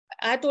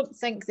I don't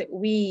think that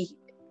we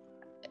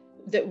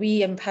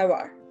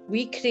empower.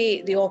 We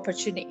create the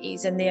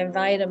opportunities and the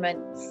environment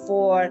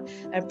for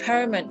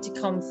empowerment to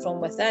come from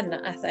within,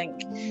 I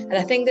think. And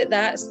I think that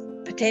that's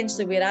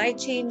potentially where I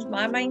changed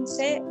my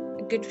mindset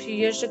a good few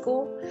years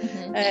ago.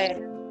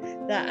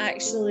 That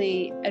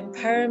actually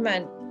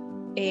empowerment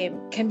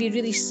can be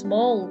really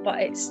small, but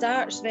it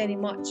starts very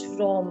much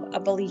from a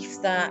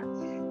belief that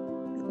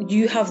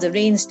you have the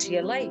reins to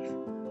your life.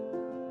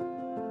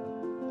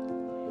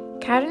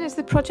 Karen is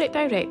the project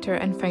director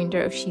and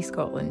founder of She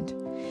Scotland.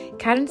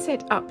 Karen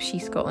set up She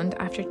Scotland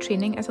after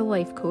training as a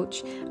life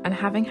coach and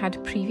having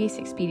had previous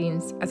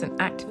experience as an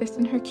activist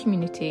in her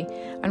community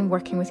and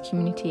working with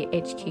community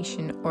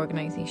education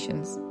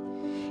organisations.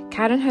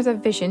 Karen has a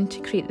vision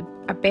to create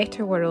a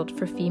better world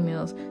for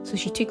females, so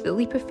she took the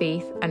leap of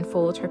faith and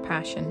followed her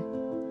passion.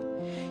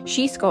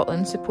 She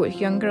Scotland supports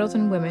young girls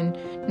and women,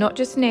 not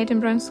just in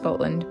Edinburgh and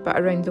Scotland, but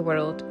around the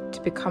world,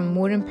 to become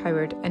more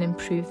empowered and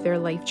improve their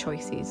life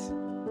choices.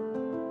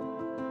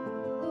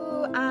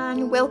 Hello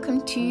and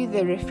welcome to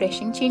the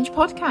Refreshing Change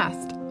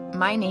podcast.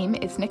 My name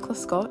is Nicola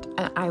Scott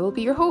and I will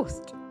be your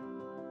host.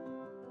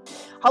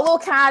 Hello,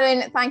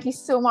 Karen. Thank you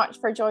so much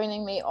for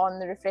joining me on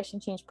the Refreshing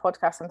Change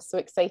podcast. I'm so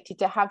excited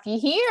to have you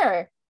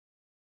here.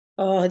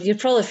 Oh, you're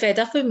probably fed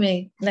up with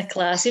me,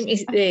 Nicola. I seem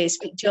to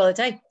speak to you all the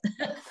time.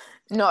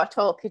 Not at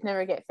all. Could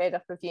never get fed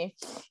up with you.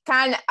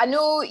 Karen, I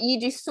know you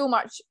do so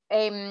much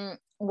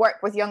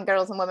work with young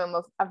girls and women.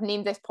 I've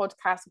named this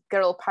podcast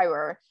Girl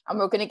Power, and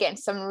we're going to get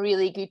into some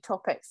really good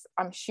topics,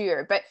 I'm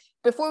sure. But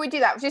before we do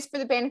that, just for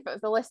the benefit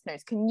of the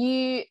listeners, can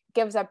you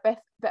give us a bit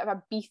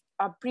of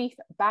a brief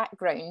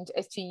background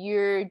as to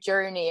your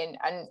journey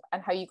and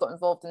how you got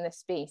involved in this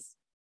space?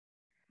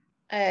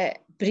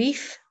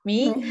 Brief,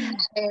 me?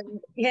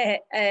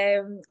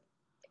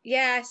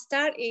 I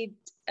started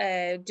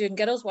doing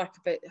girls' work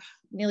about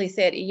nearly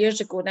 30 years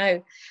ago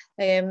now,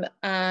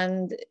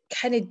 and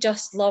kind of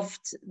just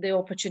loved the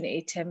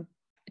opportunity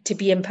to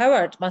be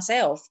empowered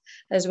myself,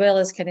 as well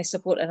as kind of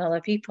supporting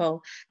other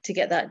people to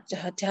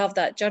have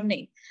that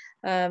journey.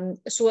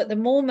 So at the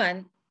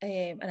moment,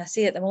 and I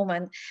say at the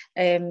moment,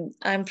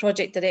 I'm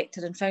project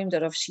director and founder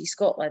of She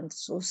Scotland.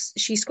 So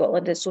She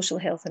Scotland is social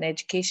health and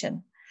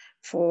education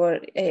for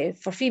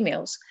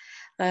females,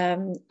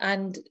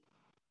 and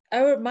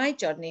my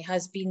journey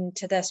has been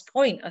to this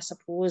point, I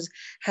suppose,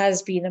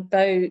 has been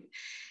about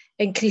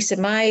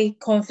increasing my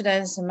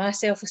confidence and my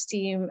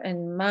self-esteem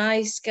and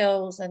my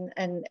skills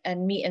and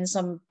meeting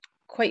some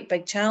quite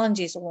big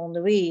challenges along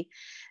the way.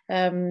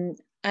 And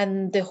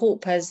the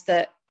hope is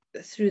that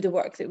through the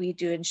work that we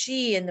do in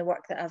She and the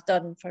work that I've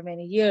done for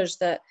many years,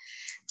 that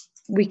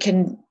we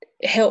can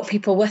help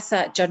people with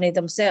that journey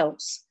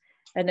themselves,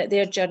 and that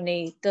their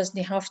journey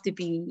doesn't have to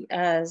be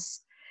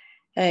as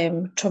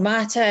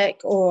traumatic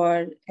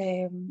or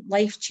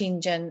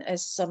life-changing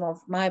as some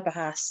of my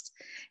past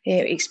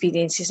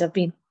experiences have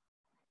been.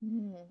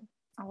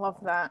 I love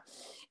that.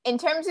 In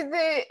terms of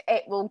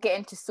we'll get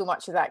into so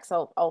much of that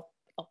because I'll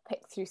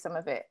pick through some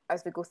of it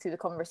as we go through the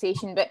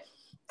conversation, but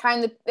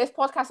kind of this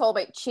podcast is all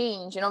about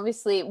change, and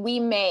obviously we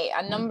met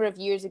a number of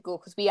years ago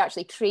because we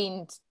actually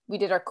we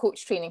did our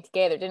coach training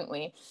together, didn't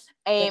we?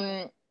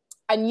 And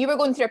you were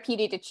going through a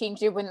period of change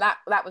there when that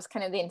was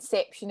kind of the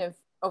inception of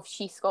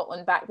She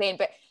Scotland back then.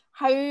 But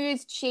how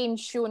has change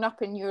shown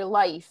up in your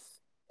life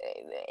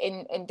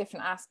in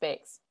different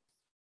aspects?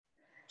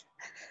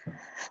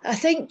 I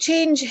think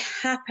change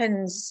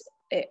happens,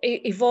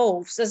 it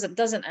evolves,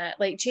 doesn't it?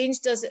 Like change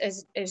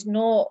is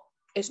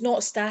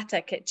not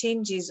static. It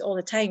changes all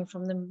the time.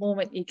 From the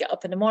moment you get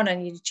up in the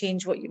morning, you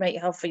change what you might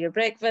have for your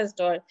breakfast,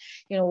 or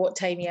what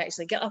time you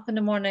actually get up in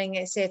the morning,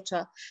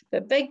 etc.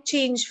 But big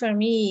change for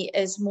me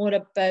is more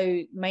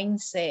about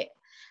mindset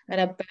and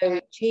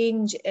about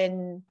change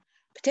in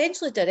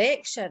potentially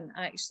direction,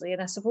 actually.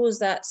 And I suppose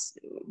that's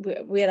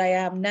where I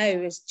am now,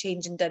 is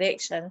changing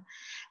direction.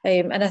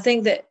 And I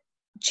think that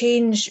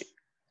change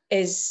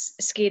is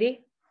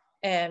scary.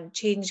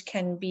 Change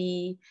can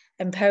be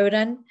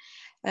empowering.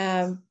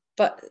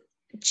 But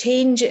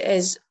change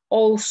is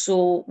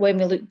also, when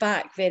we look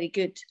back, very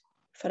good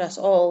for us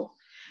all.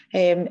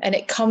 And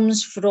it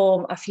comes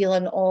from a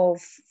feeling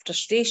of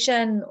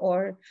frustration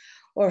or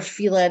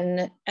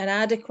feeling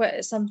inadequate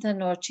at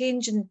something, or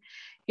changing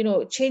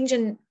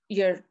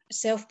your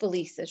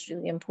self-belief is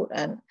really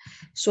important.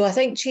 So I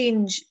think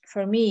change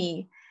for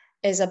me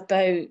is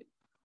about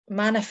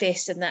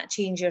manifesting that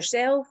change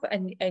yourself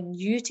and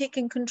you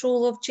taking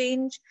control of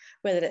change,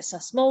 whether it's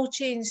a small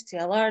change to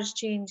a large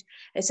change.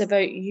 It's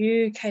about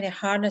you kind of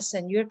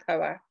harnessing your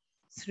power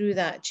through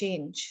that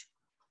change.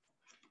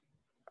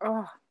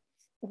 Oh,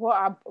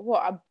 what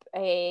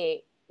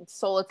a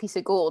solid piece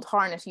of gold.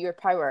 Harness your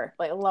power.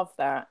 Like, I love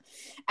that.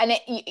 And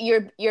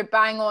you're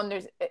bang on.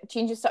 There's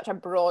change is such a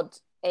broad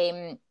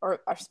or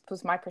I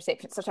suppose my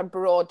perception, it's such a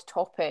broad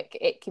topic.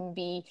 It can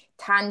be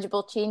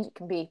tangible change, it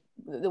can be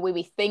the way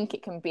we think,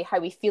 it can be how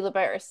we feel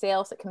about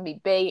ourselves, it can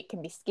be big, it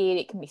can be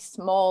scary, it can be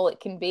small, it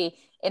can be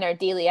in our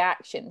daily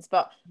actions.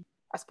 But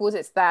I suppose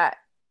it's that,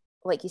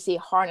 like you say,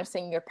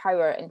 harnessing your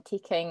power and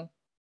taking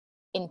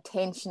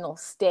intentional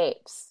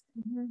steps,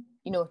 Mm-hmm.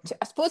 you know,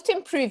 I suppose to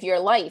improve your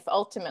life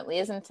ultimately,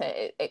 isn't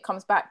it? It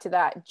comes back to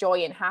that joy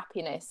and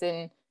happiness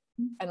and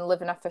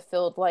living a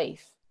fulfilled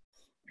life.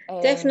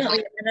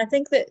 Definitely, and I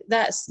think that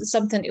that's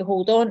something to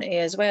hold on to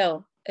as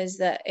well, is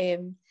that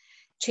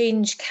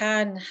change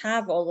can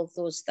have all of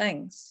those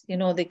things. You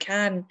know, they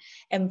can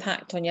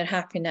impact on your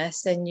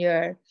happiness and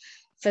your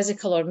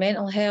physical or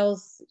mental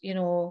health, you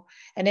know,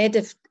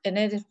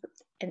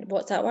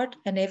 what's that word?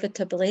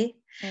 Inevitably.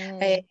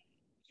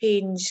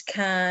 Change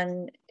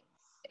can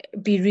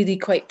be really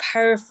quite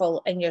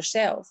powerful in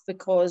yourself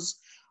because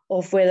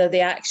of whether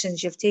the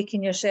actions you've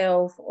taken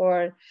yourself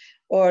or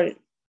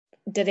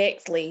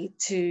directly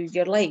to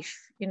your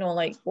life, you know,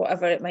 like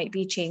whatever it might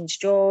be, change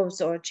jobs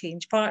or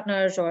change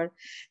partners or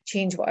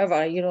change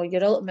whatever, you know,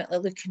 you're ultimately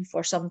looking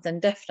for something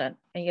different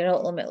and you're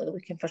ultimately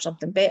looking for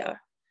something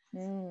better.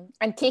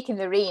 And taking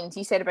the reins,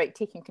 you said about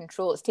taking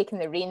control, it's taking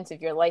the reins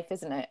of your life,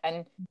 isn't it?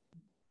 And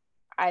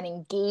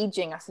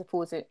engaging, I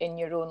suppose, in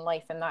your own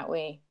life in that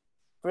way.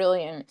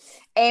 Brilliant.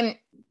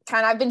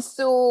 I've been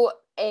so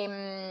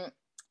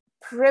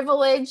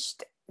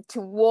privileged to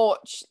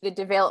watch the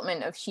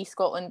development of She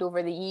Scotland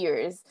over the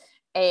years.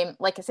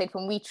 Like I said,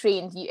 when we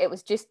trained, it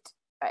was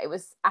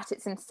at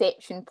its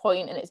inception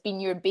point, and it's been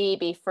your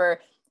baby for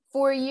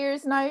 4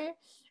 years now.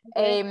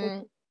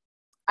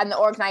 And the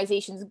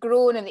organisation's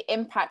grown, and the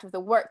impact of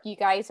the work you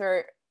guys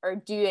are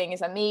doing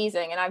is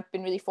amazing. And I've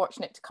been really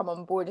fortunate to come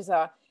on board as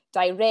a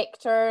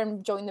director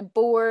and join the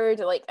board.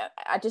 Like,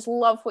 I just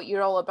love what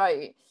you're all about.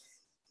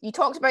 You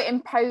talked about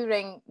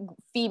empowering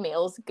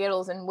females,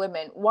 girls and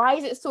women. Why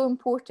is it so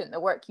important, the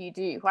work you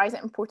do? Why is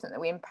it important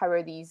that we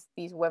empower these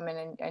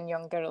women and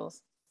young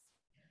girls?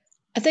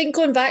 I think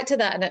going back to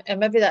that, and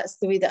maybe that's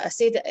the way that I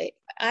said it,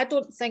 I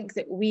don't think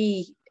that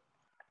we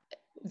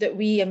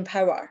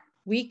empower.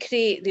 We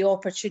create the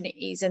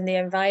opportunities and the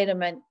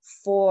environment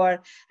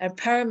for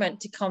empowerment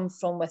to come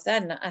from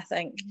within, I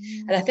think.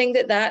 And I think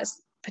that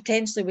that's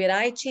potentially where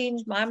I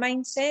changed my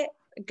mindset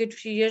a good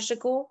few years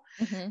ago.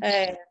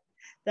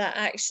 That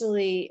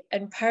actually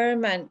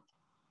empowerment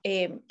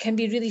can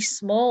be really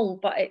small,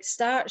 but it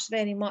starts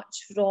very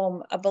much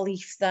from a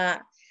belief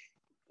that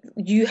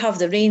you have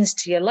the reins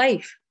to your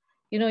life.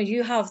 You know,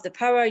 you have the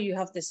power, you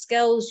have the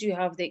skills, you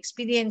have the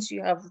experience,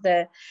 you have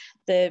the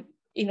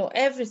you know,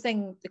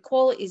 everything, the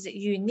qualities that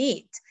you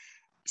need.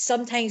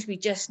 Sometimes we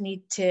just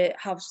need to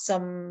have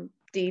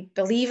somebody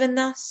believe in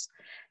us.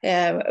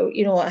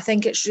 You know, I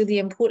think it's really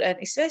important,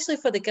 especially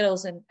for the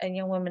girls and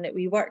young women that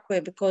we work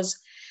with, because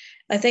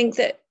I think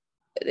that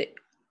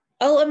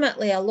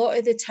ultimately a lot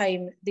of the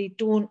time they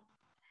don't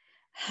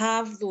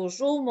have those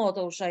role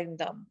models around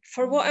them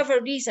for whatever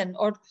reason,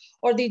 or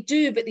they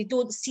do, but they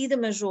don't see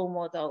them as role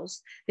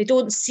models. They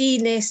don't see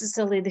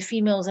necessarily the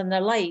females in their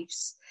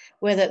lives,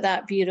 whether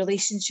that be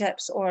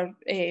relationships or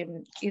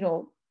you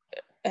know,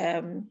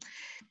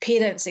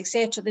 parents,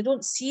 etc. They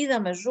don't see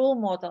them as role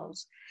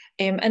models,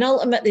 and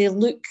ultimately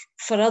look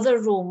for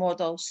other role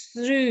models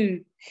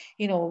through,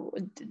 you know,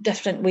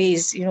 different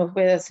ways, you know,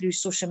 whether through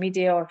social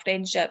media or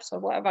friendships or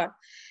whatever.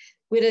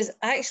 Whereas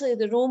actually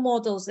the role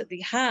models that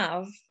they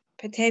have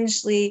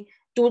potentially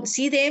don't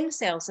see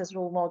themselves as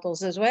role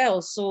models as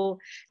well, so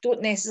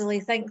don't necessarily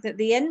think that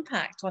they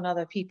impact on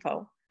other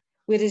people,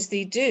 whereas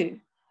they do.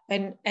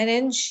 And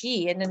in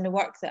She, and in the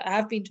work that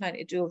I've been trying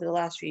to do over the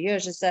last few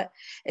years, is that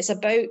it's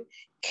about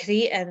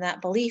creating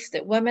that belief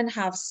that women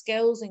have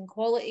skills and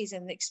qualities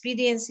and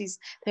experiences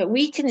that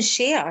we can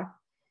share,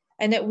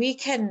 and that we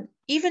can,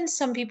 even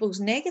some people's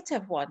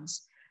negative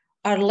ones,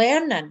 are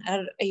learning,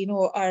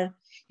 are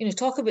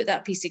talk about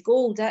that piece of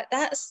gold,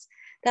 that's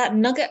that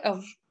nugget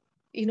of,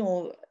 you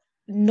know,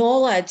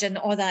 knowledge and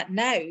all that.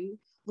 Now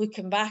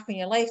looking back on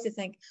your life, to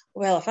think,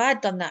 well, if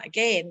I'd done that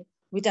again,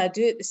 would I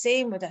do it the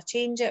same? Would I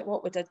change it?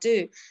 What would I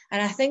do?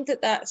 And I think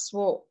that that's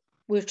what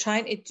we're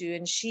trying to do.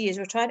 And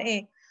we're trying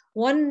to,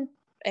 one,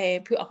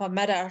 put up a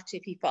mirror to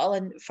people,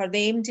 and for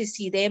them to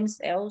see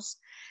themselves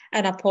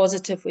in a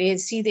positive way,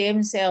 see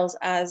themselves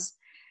as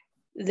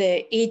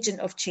the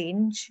agent of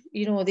change.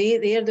 You know,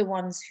 they're the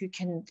ones who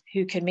can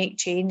make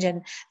change,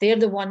 and they're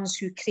the ones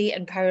who create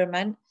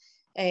empowerment,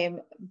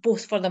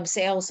 both for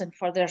themselves and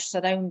for their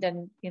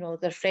surrounding, you know,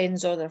 their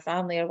friends or their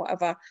family or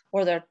whatever,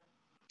 or their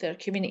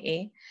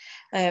community.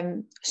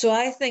 So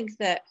I think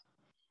that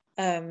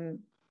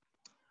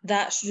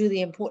that's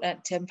really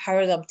important, to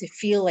empower them to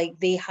feel like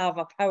they have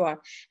a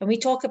power. And we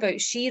talk about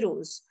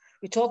sheroes.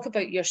 We talk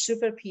about your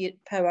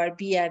superpower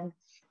being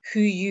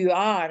who you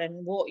are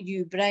and what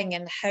you bring,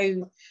 and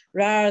how,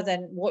 rather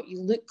than what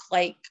you look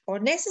like or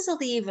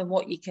necessarily even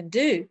what you can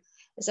do,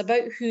 it's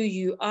about who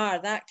you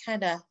are, that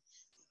kind of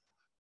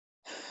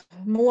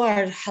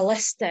more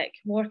holistic,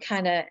 more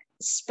kind of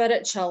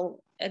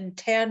spiritual,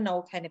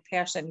 internal kind of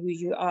person who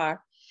you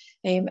are,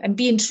 and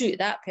being true to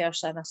that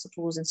person, I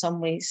suppose, in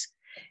some ways,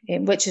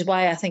 which is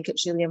why I think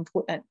it's really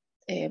important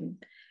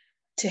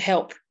to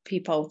help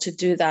people to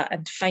do that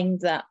and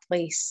find that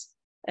place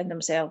in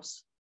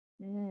themselves.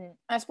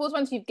 I suppose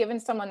once you've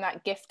given someone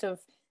that gift of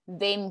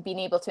them being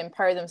able to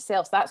empower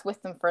themselves, that's with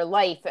them for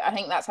life. I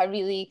think that's a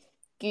really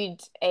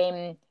good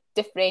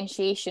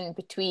differentiation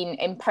between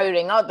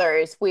empowering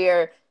others,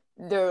 where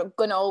they're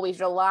going to always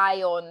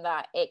rely on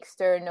that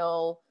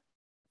external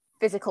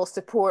physical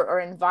support or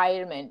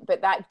environment,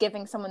 but that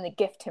giving someone the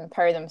gift to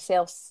empower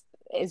themselves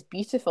is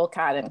beautiful,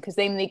 Karen, because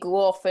then they go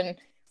off and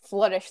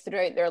flourish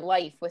throughout their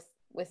life with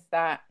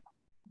that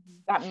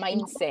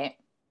mindset.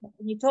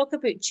 When you talk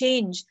about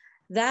change,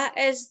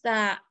 that's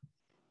that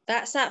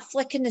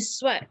flicking the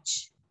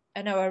switch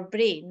in our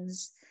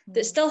brains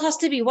that still has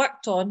to be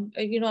worked on.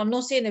 I'm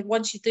not saying that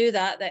once you do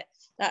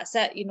that's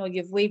it,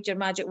 you've waved your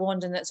magic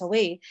wand and it's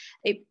away.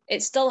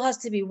 It still has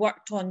to be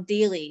worked on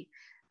daily.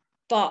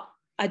 But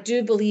I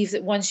do believe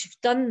that once you've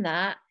done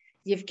that,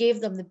 you've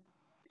gave them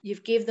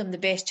the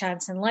best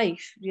chance in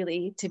life,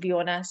 really, to be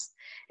honest.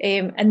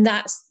 And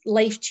that's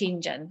life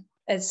changing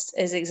is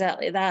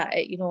exactly that,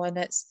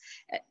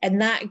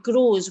 and that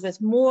grows with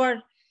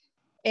more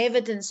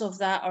evidence of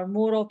that, or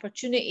more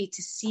opportunity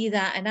to see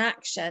that in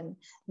action.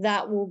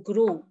 That will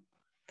grow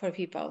for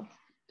people,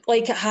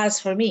 like it has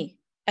for me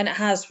and it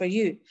has for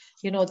you.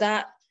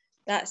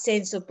 That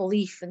sense of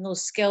belief and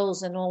those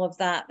skills and all of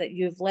that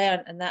you've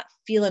learned, and that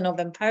feeling of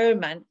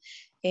empowerment,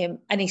 and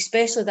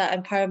especially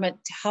that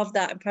empowerment, to have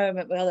that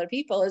empowerment with other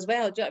people as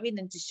well. Do you know what I mean?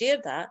 And to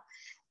share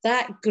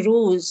that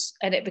grows,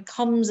 and it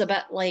becomes a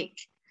bit like,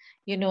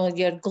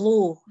 your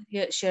glow.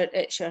 It's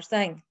your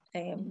thing.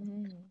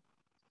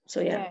 So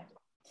yeah.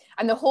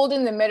 And the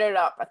holding the mirror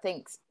up, I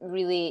think, is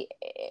really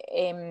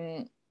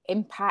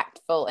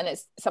impactful, and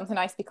it's something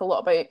I speak a lot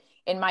about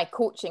in my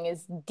coaching,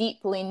 is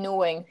deeply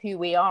knowing who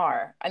we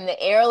are. And the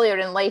earlier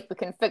in life we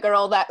can figure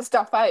all that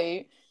stuff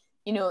out,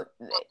 we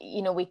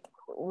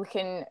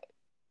can,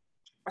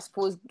 I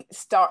suppose,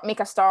 make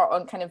a start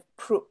on kind of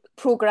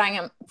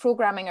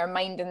programming our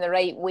mind in the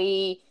right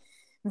way,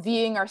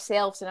 viewing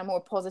ourselves in a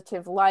more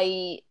positive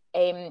light,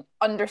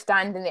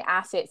 understanding the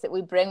assets that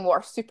we bring, what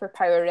our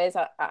superpower is.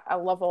 I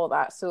love all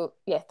that. So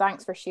yeah,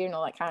 thanks for sharing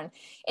all that, Karen.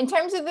 In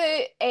terms of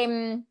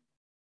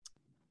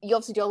you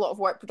obviously do a lot of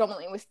work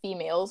predominantly with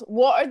females.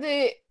 What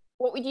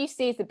would you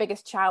say is the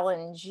biggest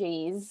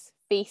challenges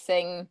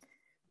facing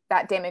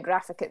that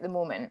demographic at the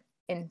moment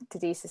in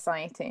today's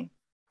society?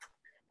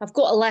 I've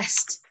got a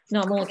list.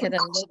 No, I'm only kidding.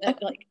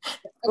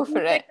 Go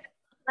for it.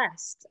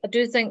 List. I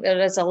do think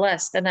there is a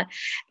list,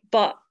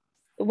 but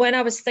when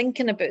I was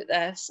thinking about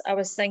this, I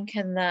was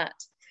thinking that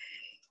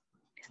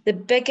the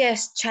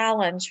biggest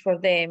challenge for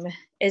them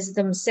is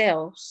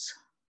themselves.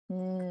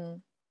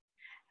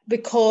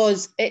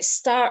 Because it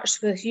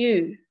starts with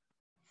you.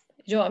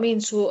 You know what I mean?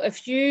 So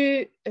if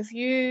you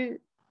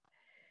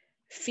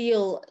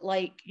feel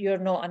like you're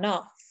not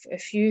enough,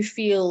 if you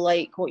feel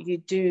like what you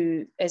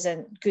do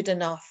isn't good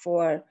enough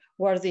or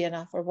worthy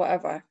enough or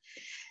whatever,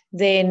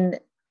 then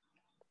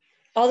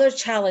other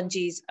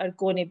challenges are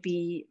going to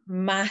be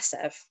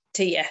massive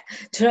to you.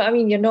 Do you know what I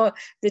mean? You're not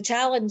the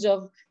challenge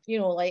of,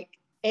 like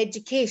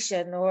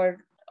education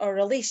or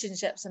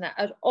relationships, and that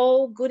are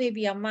all going to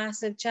be a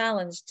massive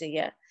challenge to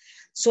you.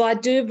 So I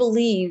do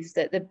believe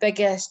that the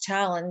biggest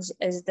challenge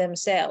is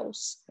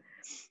themselves,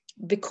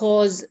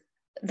 because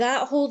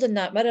that holding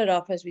that mirror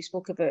up, as we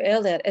spoke about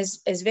earlier,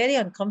 is very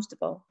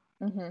uncomfortable.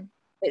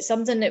 It's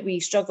something that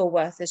we struggle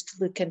with, is to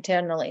look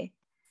internally,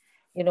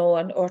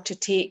 or to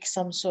take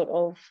some sort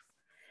of,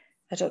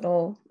 I don't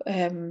know,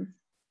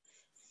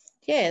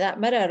 that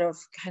mirror of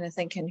kind of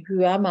thinking,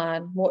 who am I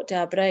and what do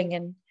I bring,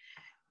 and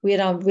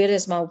where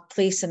is my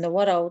place in the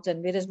world,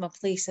 and where is my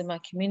place in my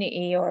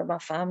community or my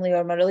family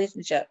or my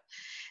relationship.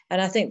 And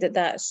I think that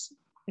that's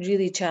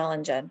really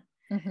challenging.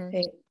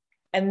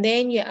 And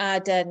then you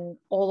add in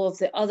all of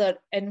the other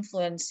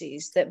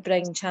influences that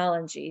bring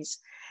challenges.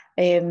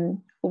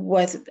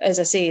 With, as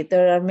I say,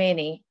 there are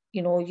many,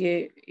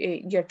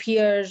 your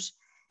peers,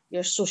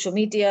 your social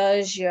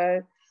medias,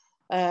 your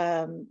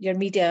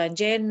media in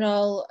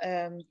general,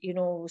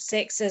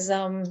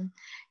 sexism,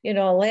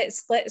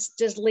 let's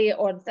just lay it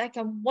on thick.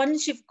 And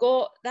once you've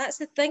got, that's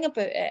the thing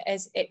about it,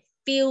 is it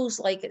feels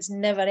like it's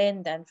never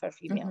ending for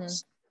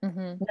females.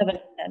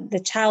 Never ending. The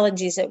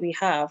challenges that we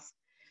have.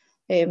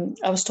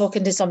 I was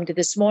talking to somebody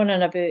this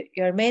morning about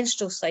your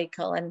menstrual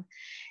cycle, and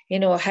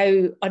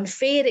how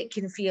unfair it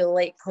can feel,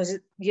 like, because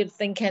you're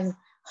thinking,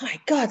 oh my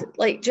God,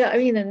 like, do you know what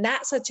I mean? And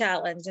that's a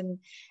challenge, and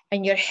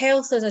your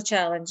health is a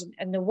challenge,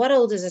 and the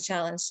world is a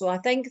challenge. So I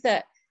think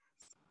that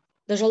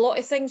there's a lot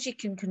of things you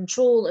can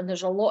control, and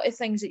there's a lot of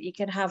things that you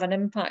can have an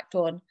impact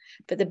on,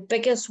 but the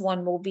biggest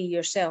one will be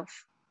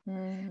yourself.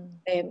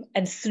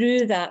 And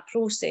through that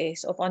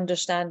process of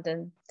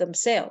understanding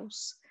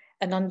themselves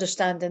and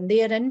understanding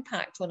their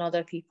impact on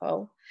other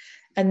people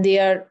and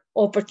their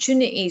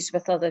opportunities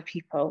with other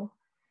people,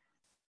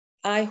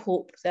 I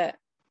hope that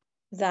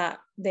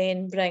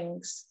then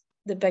brings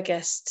the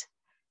biggest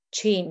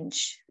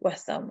change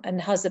with them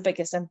and has the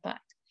biggest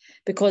impact.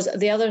 Because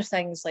the other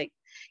things, like,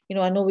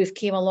 I know we've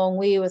came a long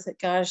way with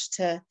regards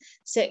to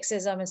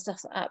sexism and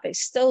stuff like that, but it's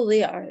still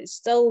there. It's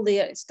still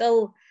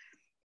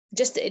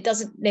just, it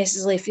doesn't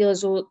necessarily feel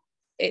as though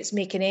it's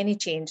making any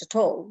change at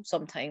all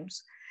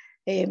sometimes.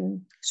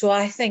 So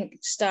I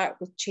think start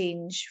with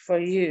change for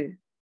you.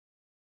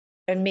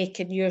 and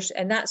making yours,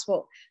 and that's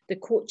what the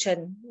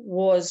coaching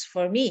was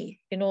for me.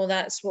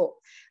 That's what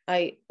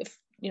I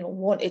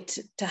wanted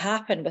to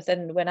happen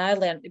when I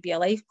learned to be a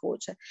life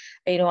coach.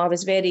 I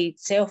was very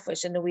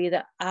selfish in the way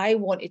that I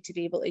wanted to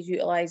be able to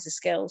utilize the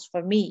skills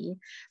for me,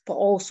 but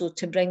also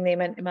to bring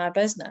them into my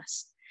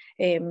business.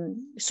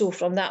 So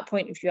from that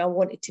point of view, I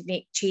wanted to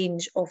make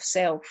change of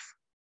self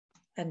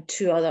and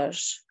to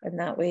others in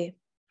that way.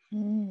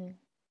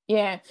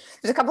 Yeah,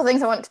 there's a couple of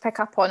things I want to pick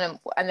up on,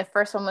 and the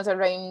first one was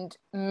around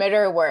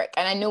mirror work.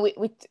 And I know we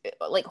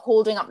like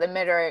holding up the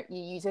mirror,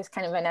 you use this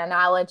kind of an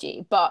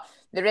analogy, but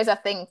there is a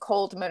thing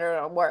called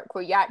mirror work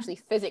where you actually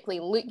physically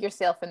look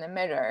yourself in the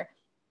mirror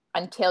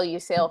and tell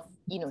yourself,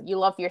 you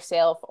love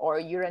yourself, or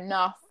you're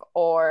enough,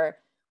 or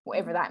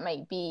whatever that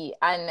might be.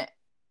 And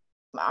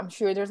I'm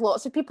sure there's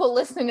lots of people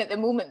listening at the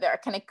moment that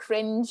are kind of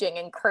cringing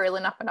and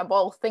curling up in a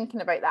ball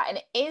thinking about that. And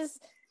it is,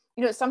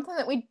 it's something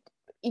that we,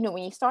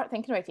 when you start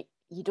thinking about it,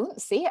 you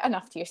don't say it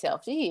enough to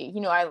yourself, do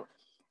you?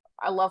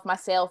 I love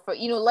myself, or,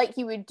 like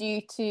you would do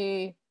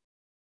to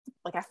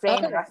like a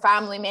friend or a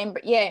family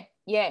member. Yeah.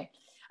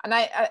 And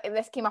I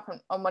this came up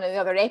on one of the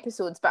other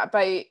episodes, but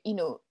about,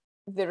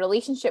 the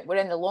relationship we're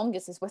in the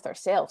longest is with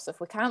ourselves. So if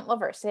we can't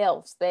love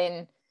ourselves,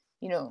 then,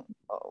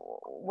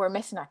 we're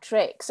missing a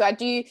trick. So I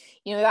do,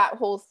 that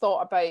whole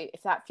thought about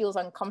if that feels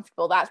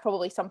uncomfortable, that's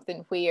probably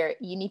something where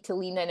you need to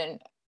lean in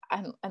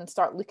and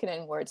start looking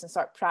inwards and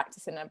start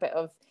practicing a bit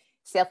of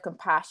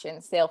self-compassion,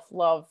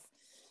 self-love,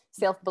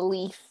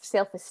 self-belief,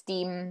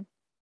 self-esteem.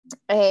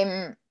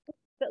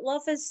 But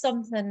love is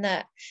something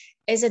that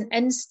isn't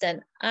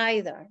instant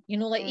either.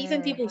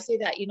 Even people say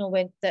that,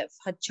 when they've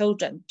had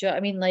children. Do you know what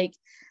I mean? Like,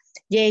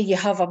 yeah, you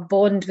have a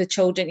bond with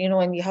children,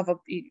 and you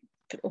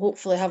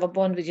hopefully have a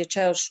bond with your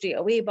child straight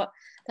away, but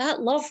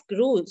that love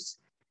grows,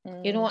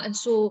 and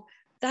so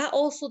that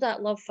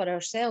love for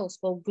ourselves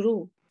will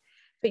grow.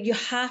 But you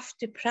have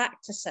to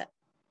practice it.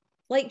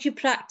 Like you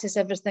practice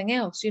everything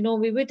else.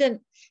 We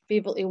wouldn't be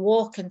able to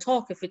walk and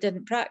talk if we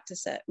didn't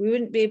practice it. We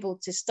wouldn't be able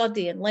to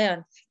study and learn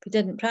if we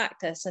didn't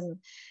practice. And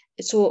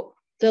so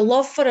the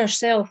love for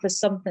ourselves is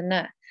something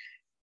that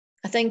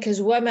I think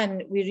as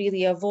women, we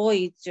really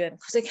avoid doing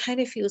because it kind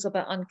of feels a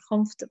bit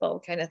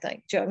uncomfortable kind of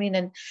thing. Do you know what I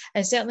mean?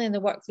 And certainly in the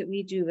work that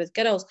we do with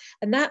girls.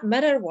 And that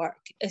mirror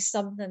work is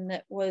something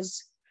that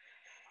was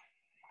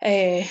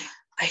a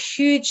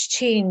huge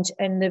change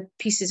in the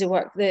pieces of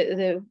work,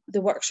 the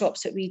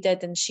workshops that we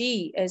did. And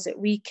is that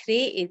we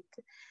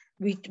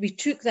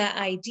took that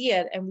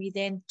idea and we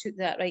then took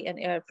that right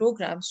into our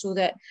program so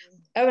that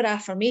our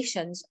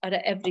affirmations are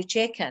at every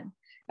check-in.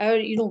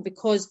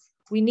 Because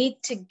we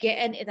need to get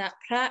into that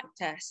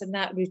practice and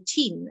that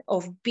routine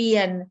of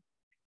being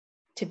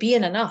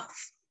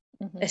enough,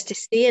 is to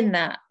stay in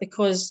that,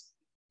 because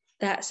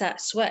that's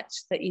that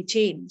switch that you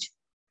change.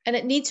 And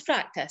it needs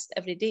practice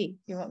every day,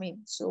 you know what I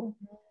mean? So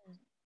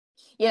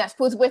yeah, I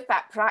suppose with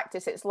that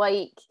practice, it's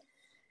like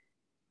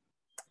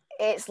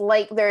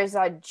there's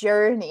a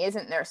journey,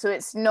 isn't there? So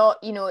it's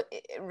not,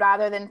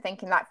 rather than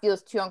thinking that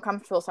feels too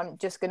uncomfortable, so I'm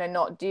just going to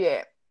not do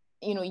it,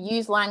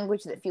 use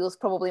language that feels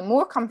probably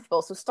more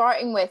comfortable. So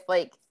starting with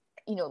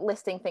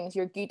listing things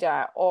you're good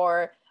at,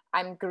 or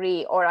I'm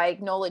great, or I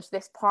acknowledge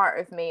this part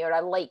of me, or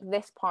I like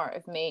this part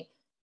of me,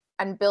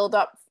 and build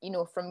up,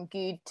 from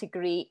good to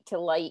great to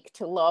like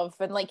to love.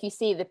 And like you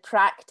say, the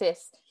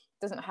practice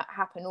doesn't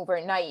happen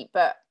overnight,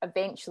 but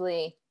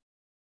eventually,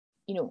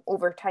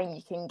 over time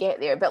you can get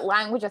there. But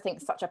language, I think,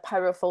 is such a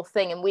powerful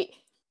thing. And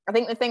I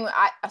think the thing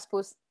that I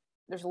suppose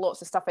there's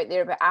lots of stuff out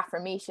there about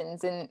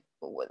affirmations, and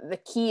the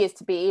key is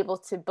to be able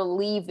to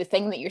believe the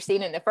thing that you're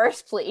saying in the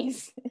first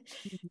place.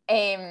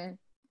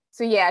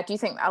 So yeah, I do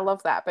think I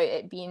love that about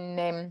it being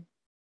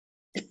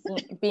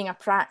a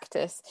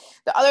practice.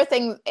 The other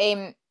thing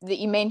that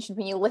you mentioned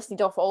when you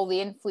listed off all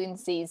the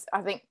influences,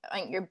 I think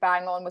you're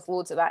bang on with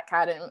loads of that,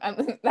 Karen.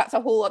 And that's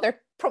a whole other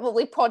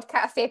probably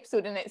podcast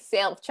episode in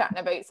itself, chatting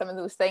about some of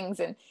those things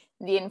and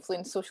the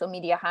influence social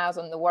media has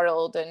on the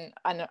world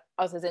and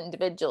us as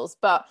individuals.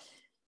 But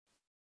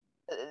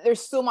there's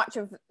so much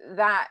of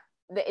that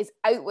is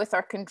out with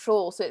our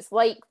control. So it's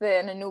like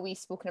and I know we've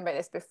spoken about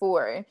this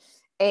before,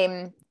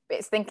 but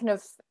it's thinking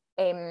of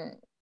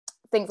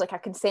things like our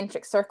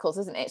concentric circles,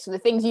 isn't it? So the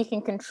things you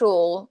can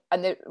control,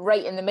 and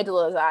right in the middle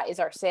of that is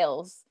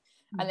ourselves.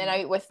 And then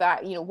out with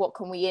that, what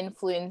can we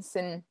influence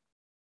and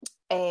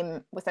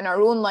within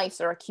our own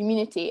lives or our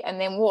community, and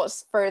then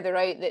what's further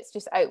out that's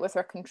just out with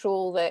our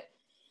control that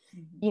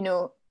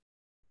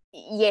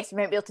yes, we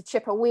might be able to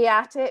chip away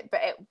at it,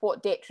 but at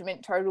what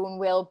detriment to our own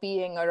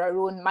well-being or our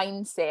own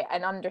mindset,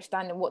 and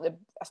understanding what the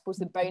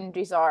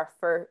boundaries are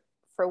for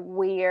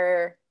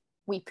where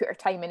we put our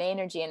time and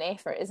energy and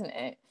effort, isn't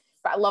it?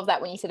 But I love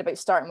that when you said about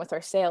starting with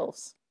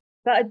ourselves.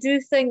 But I do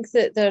think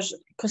that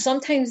because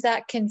sometimes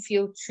that can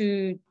feel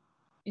that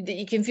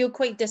you can feel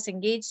quite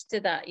disengaged to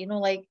that,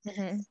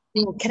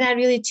 can I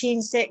really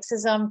change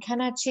sexism?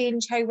 Can I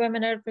change how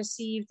women are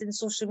perceived in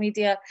social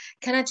media?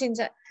 Can I change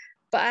that?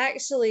 But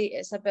actually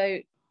it's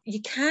about,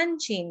 you can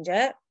change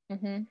it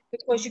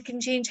because you can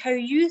change how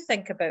you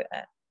think about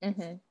it.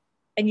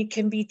 And and you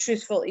can be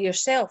truthful to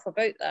yourself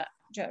about that.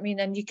 Do you know what I mean?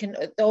 And you can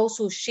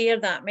also share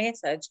that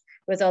message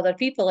with other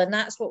people. And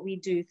that's what we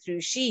do through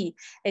She,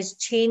 is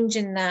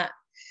changing that,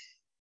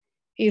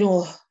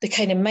 the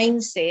kind of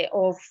mindset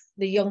of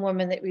the young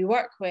women that we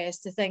work with, is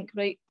to think,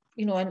 right,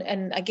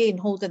 and again,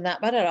 holding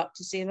that mirror up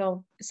to say,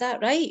 well, is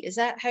that right? Is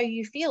that how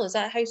you feel? Is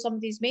that how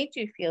somebody's made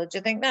you feel? Do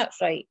you think that's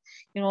right?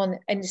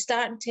 And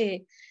starting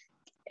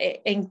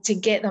to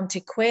get them to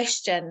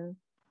question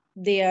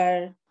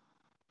where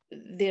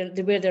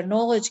their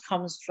knowledge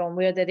comes from,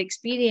 where their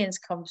experience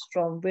comes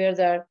from, where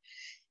their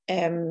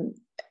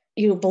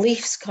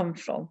beliefs come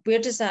from. Where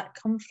does that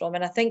come from?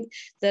 And I think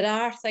there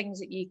are things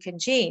that you can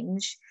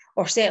change,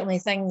 or certainly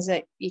things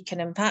that you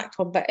can impact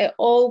on, but it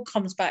all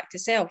comes back to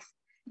self.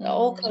 It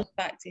all comes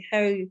back to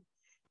how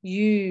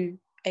you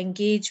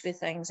engage with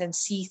things and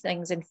see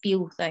things and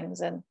feel things.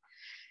 And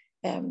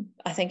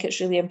I think it's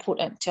really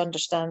important to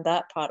understand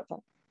that part of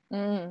it.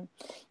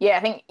 Yeah, I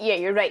think,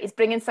 you're right. It's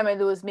bringing some of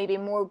those maybe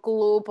more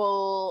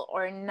global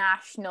or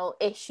national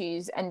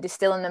issues and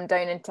distilling them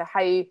down into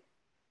how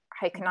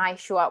can I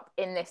show up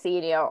in this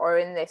area or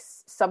in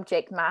this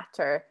subject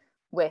matter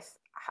with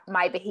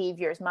my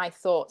behaviours, my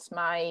thoughts,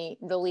 my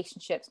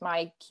relationships,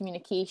 my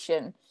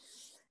communication,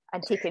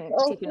 and taking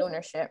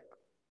ownership.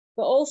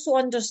 But also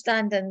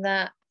understanding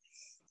that,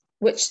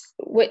 which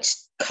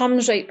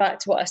comes right back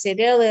to what I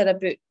said earlier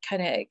about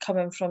kind of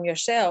coming from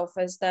yourself,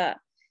 is that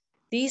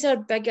these are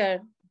bigger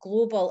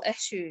global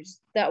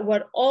issues that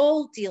we're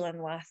all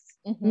dealing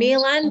with,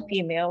 male and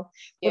female.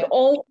 We're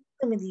all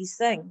dealing with these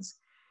things.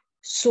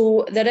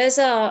 So there is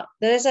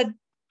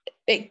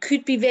it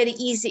could be very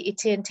easy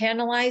to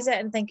internalize it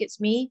and think it's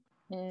me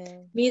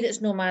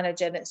that's no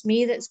managing, it's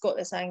me that's got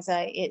this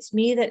anxiety, it's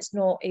me that's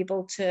not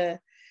able to,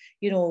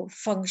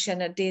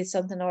 function or do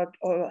something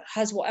or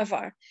has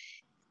whatever.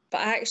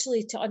 But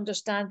actually to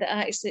understand that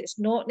actually it's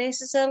not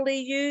necessarily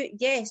you.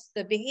 Yes,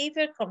 the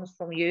behaviour comes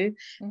from you,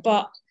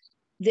 but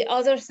the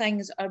other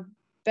things are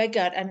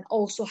bigger and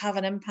also have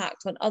an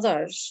impact on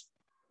others,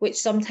 which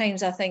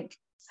sometimes I think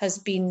has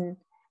been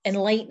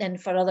enlightening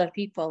for other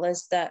people,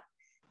 is that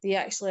they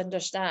actually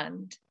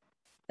understand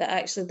that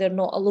actually they're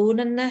not alone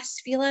in this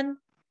feeling.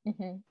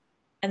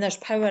 And there's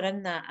power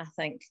in that, I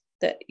think,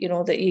 that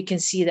that you can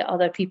see that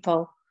other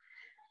people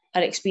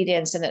are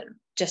experiencing it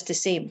just the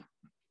same.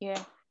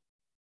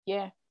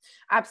 Yeah,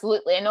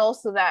 absolutely. And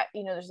also that,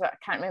 I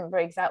can't remember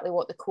exactly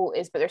what the quote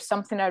is, but there's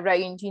something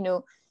around,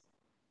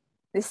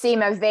 the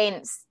same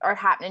events are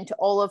happening to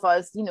all of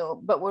us,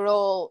 but we're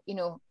all,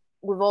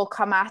 we've all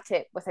come at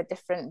it with a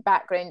different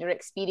background or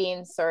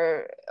experience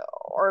or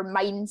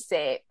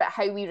mindset, but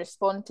how we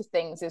respond to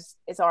things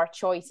is our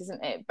choice,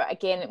 isn't it? But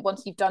again,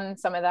 once you've done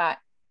some of that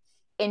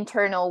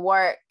internal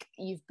work,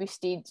 you've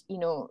boosted,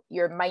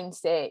 your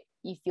mindset,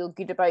 you feel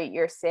good about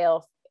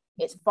yourself,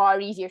 it's far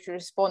easier to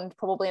respond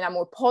probably in a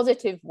more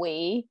positive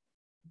way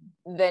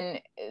than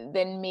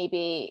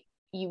maybe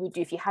you would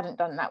do if you hadn't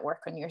done that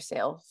work on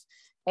yourself.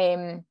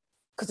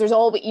 Because there's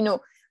always,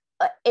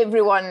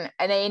 everyone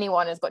and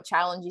anyone has got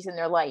challenges in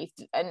their life,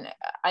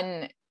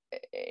 and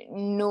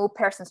no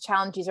person's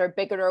challenges are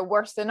bigger or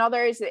worse than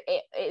others.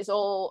 It is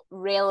all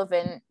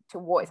relevant to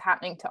what is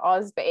happening to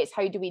us, but it's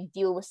how do we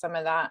deal with some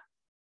of that.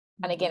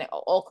 And again, it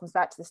all comes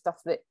back to the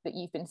stuff that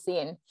you've been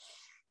saying.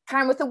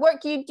 Karen, with the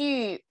work you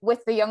do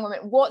with the young women,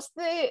 what's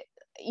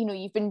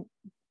you've been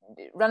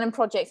running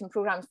projects and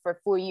programs for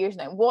 4 years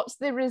now. What's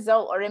the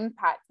result or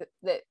impact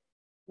that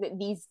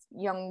these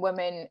young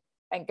women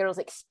and girls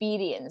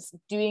experience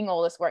doing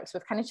all this work? So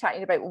we've kind of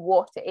chatted about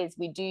what it is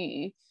we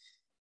do.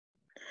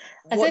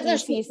 What do you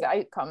see as the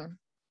outcome?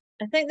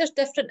 I think there's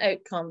different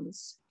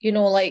outcomes,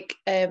 like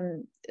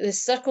the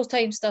circle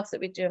time stuff that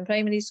we do in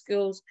primary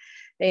schools.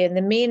 And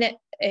the main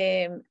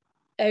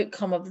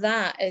outcome of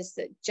that is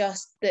that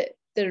just that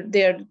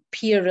their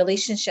peer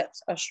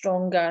relationships are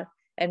stronger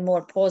and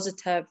more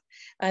positive,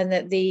 and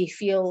that they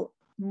feel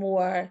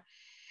more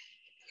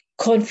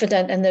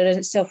confident and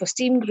their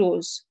self-esteem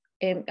grows.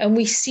 And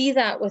we see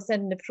that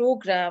within the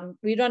programme.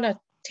 We run a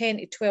 10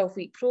 to 12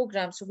 week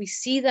programme, so we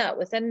see that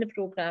within the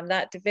programme,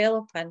 that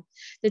developing.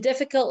 The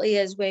difficulty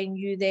is when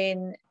you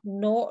then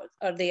not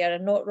are there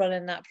and not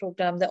running that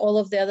programme, that all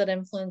of the other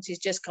influences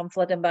just come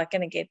flooding back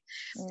in again.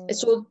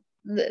 So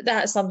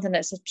that's something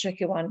that's a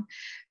tricky one.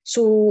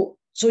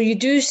 So you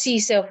do see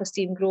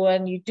self-esteem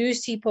growing, you do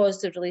see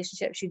positive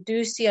relationships, you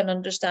do see an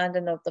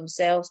understanding of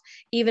themselves,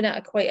 even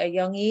at quite a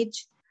young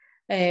age.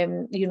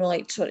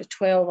 Like sort of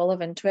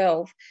 11,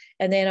 12.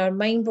 And then our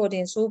Mind, Body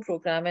and Soul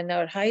programme in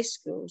our high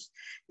schools,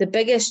 the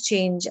biggest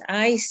change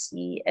I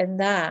see in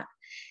that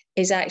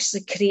is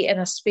actually creating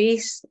a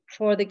space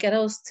for the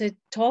girls to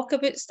talk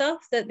about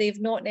stuff that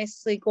they've not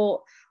necessarily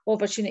got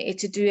opportunity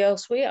to do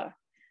elsewhere.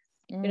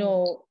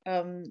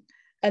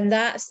 And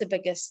that's the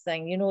biggest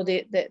thing,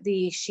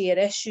 they share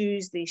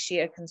issues, they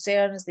share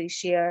concerns, they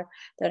share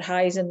their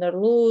highs and their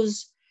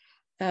lows.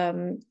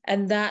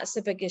 And that's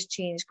the biggest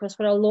change, because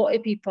for a lot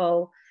of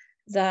people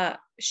that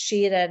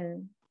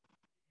sharing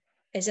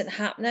isn't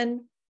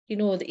happening.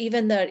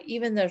 Even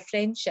their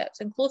friendships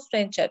and close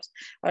friendships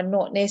are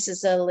not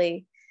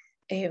necessarily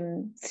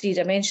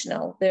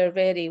three-dimensional. They're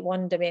very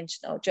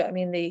one-dimensional. Do you know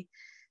what I mean?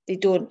 They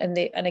don't,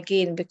 and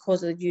again,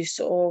 because of the use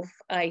of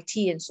IT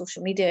and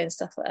social media and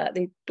stuff like that,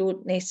 they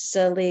don't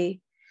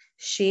necessarily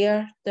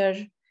share their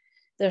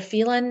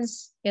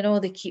feelings. You know,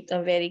 they keep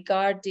them very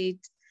guarded.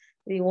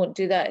 They won't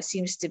do that. It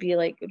seems to be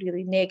like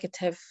really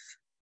negative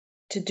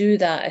to do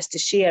that, is to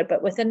share.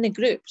 But within the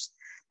groups,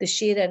 the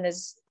sharing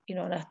is, you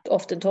know, and I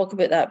often talk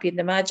about that being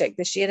the magic.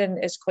 The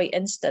sharing is quite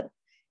instant,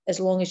 as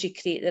long as you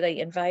create the right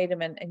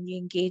environment and you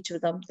engage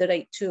with them, the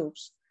right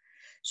tools.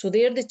 So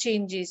they're the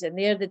changes and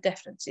they're the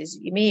differences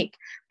you make.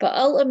 But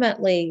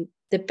ultimately,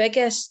 the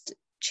biggest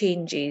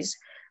changes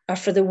are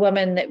for the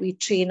women that we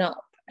train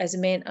up as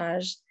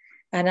mentors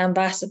and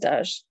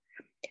ambassadors,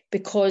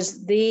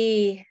 because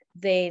they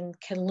then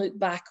can look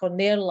back on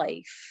their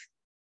life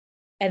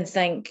and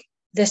think,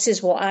 this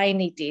is what I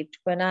needed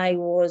when I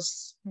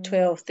was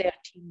 12, 13,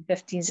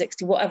 15,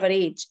 16, whatever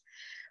age.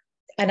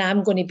 And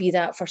I'm going to be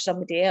that for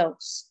somebody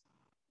else.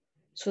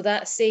 So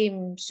that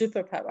same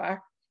superpower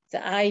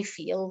that I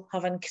feel,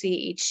 having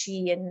created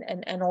She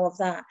and all of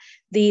that,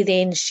 they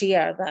then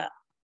share that.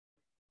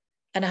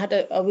 And I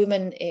had a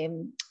woman,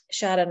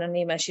 Sharon, her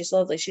name is, she's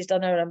lovely. She's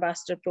done our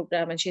ambassador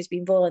program and she's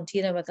been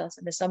volunteering with us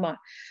in the summer.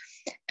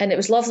 And it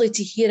was lovely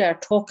to hear her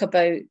talk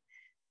about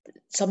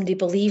somebody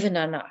believing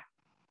in her,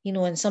 you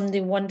know, and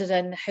somebody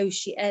wondering how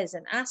she is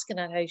and asking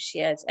her how she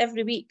is.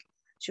 Every week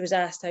she was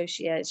asked how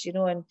she is, you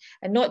know, and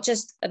not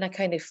just in a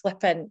kind of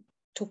flippant,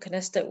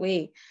 tokenistic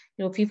way.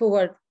 You know,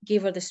 people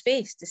gave her the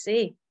space to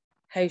say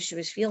how she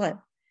was feeling,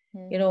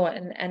 you know,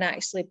 and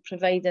actually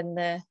providing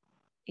the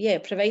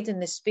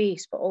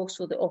space, but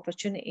also the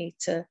opportunity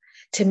to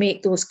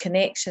make those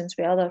connections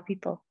with other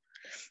people.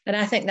 And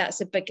I think that's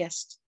the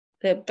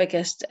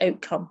biggest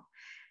outcome,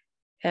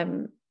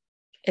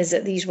 is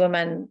that these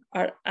women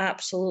are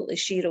absolutely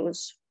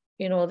sheroes.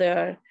 You know,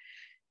 they're,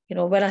 you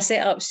know, when I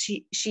set up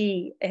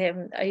She,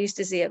 I used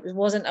to say it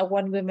wasn't a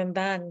one-woman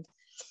band.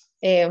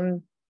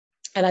 And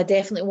I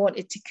definitely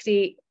wanted to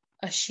create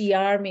a She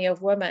army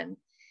of women.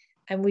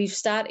 And we've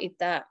started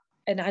that.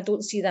 And I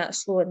don't see that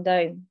slowing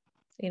down.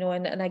 You know,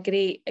 and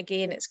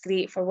it's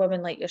great for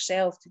women like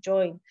yourself to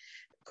join,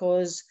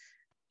 because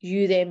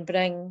you then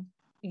bring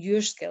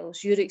your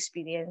skills, your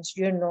experience,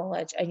 your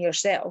knowledge and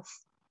yourself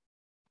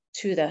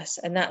to this.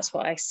 And that's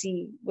what I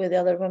see with the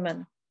other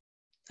women.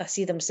 I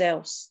see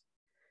themselves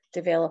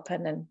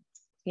developing, and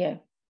yeah.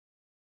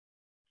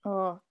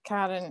 Oh,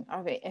 Karen,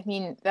 I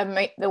mean,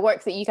 the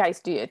work that you guys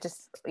do,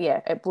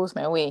 it blows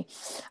me away.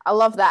 I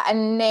love that.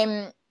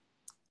 And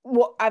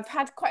I've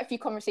had quite a few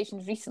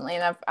conversations recently,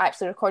 and I've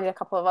actually recorded a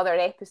couple of other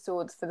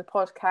episodes for the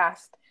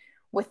podcast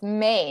with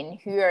men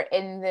who are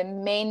in the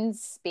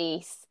men's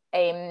space,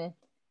 and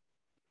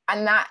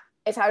that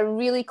is a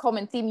really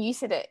common theme. You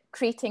said it,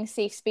 creating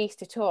safe space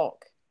to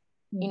talk.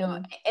 You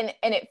know, and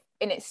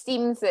it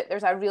seems that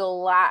there's a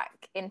real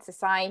lack in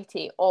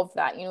society of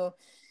that. You know,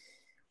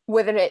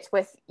 whether it's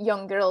with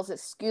young girls at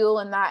school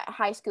and that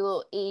high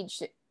school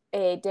age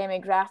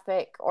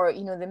demographic, or,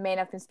 you know, the men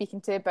I've been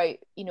speaking to about,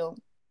 you know,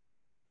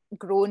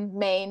 grown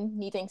men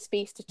needing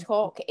space to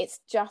talk. It's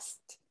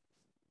just,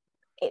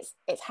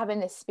 it's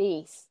having this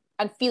space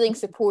and feeling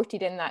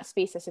supported in that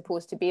space, I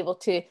suppose, to be able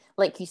to,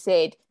 like you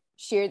said,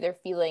 share their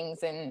feelings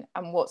and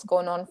what's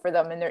going on for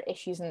them and their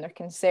issues and their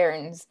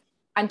concerns,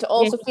 and to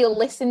also feel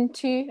listened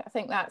to. I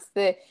think that's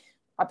a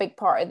big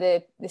part of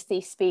the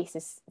safe space,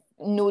 is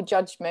no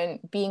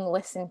judgment, being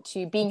listened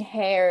to, being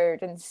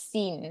heard and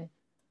seen.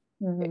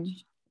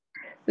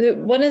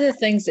 One of the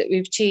things that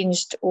we've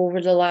changed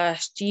over the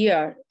last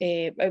year,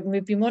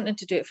 we've been wanting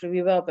to do it for a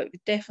wee while, but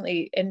we've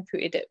definitely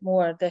inputted it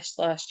more this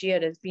last year,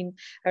 has been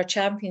our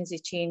Champions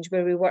of Change,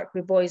 where we work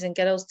with boys and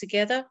girls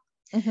together,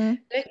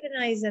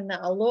 recognising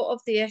that a lot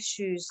of the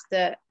issues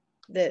that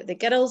the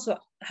girls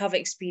have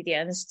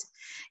experienced,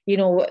 you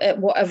know, at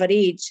whatever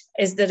age,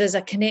 is there is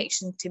a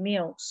connection to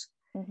males,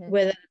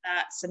 whether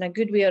that's in a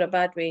good way or a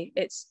bad way.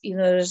 It's, you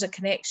know, there's a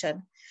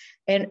connection,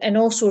 and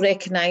also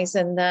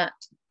recognising that,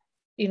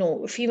 you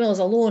know, females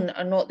alone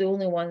are not the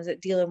only ones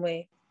that dealing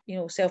with, you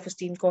know,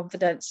 self-esteem,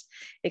 confidence,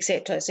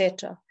 etc.,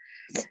 etc.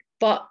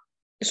 But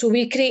so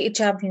we created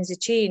Champions of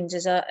Change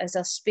as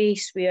a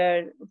space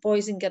where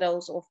boys and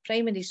girls of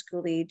primary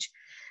school age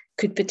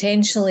could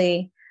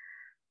potentially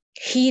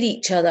hear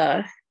each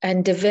other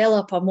and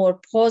develop a more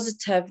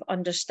positive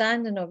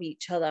understanding of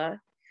each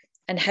other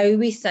and how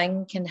we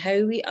think and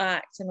how we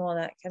act and all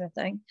that kind of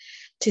thing,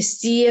 to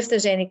see if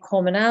there's any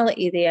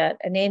commonality there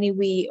and any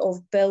way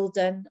of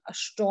building a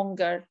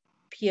stronger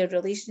peer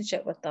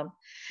relationship with them,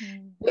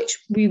 which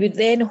we would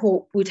then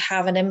hope would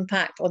have an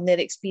impact on their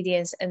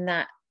experience in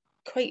that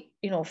quite,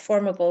 you know,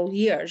 formidable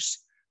years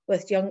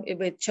with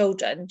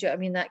children. Do you know what I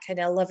mean? That kind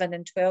of 11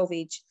 and 12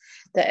 age,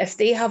 that if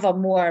they have a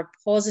more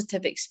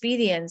positive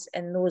experience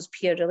in those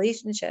peer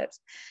relationships,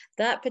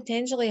 that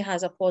potentially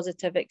has a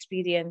positive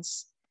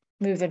experience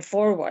moving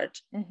forward,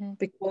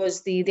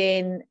 because they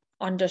then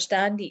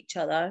understand each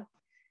other.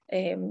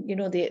 You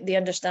know, they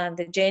understand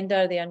the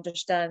gender, they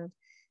understand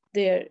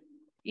their,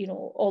 you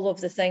know, all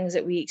of the things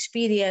that we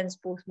experience,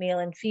 both male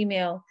and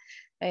female.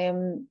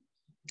 And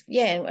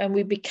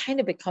we kind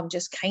of become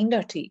just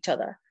kinder to each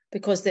other,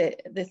 because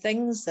the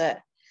things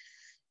that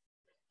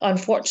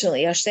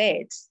unfortunately are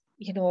said,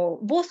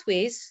 both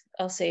ways,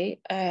 I'll say,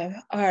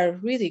 are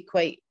really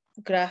quite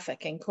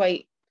graphic and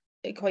quite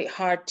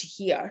hard to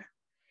hear.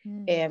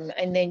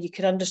 And then you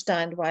can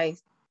understand why,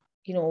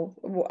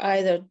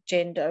 either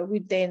gender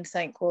would then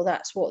think, well,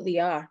 that's what they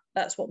are.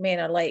 That's what men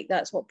are like.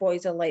 That's what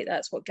boys are like.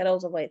 That's what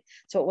girls are like.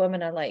 That's what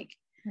women are like.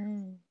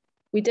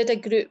 We did a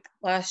group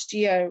last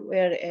year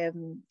where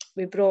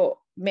we brought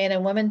men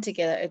and women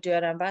together to do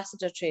our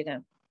ambassador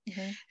training.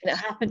 And it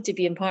happened to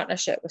be in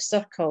partnership with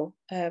Circle,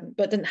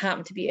 but didn't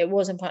happen to be, it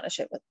was in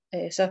partnership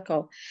with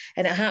Circle.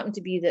 And it happened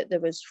to be that there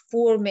was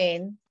 4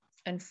 men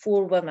and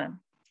 4 women.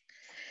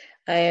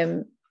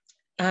 And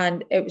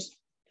it was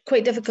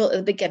quite difficult at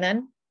the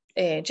beginning,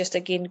 just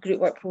again,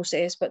 group work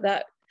process.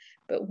 But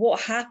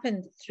what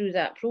happened through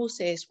that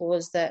process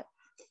was that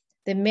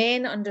the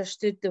men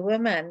understood the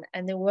women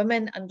and the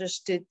women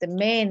understood the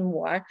men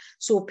more.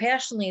 So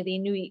personally, they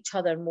knew each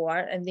other more,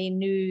 and they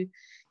knew,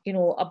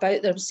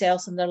 about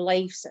themselves and their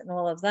lives and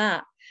all of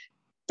that.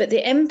 But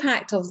the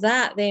impact of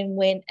that then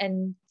went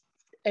and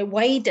it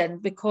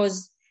widened,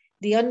 because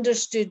they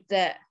understood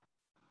that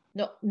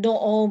not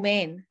all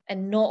men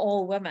and not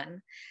all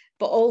women,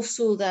 but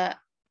also that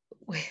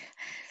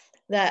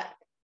the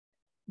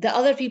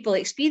other people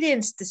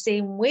experienced the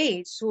same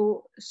way.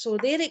 So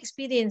their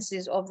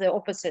experiences of the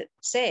opposite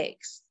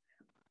sex,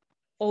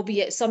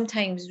 albeit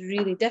sometimes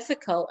really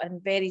difficult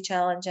and very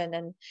challenging,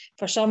 and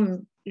for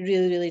some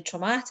really, really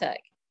traumatic,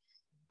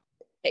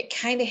 it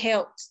kind of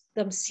helped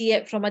them see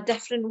it from a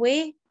different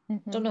way. I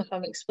don't know if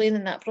I'm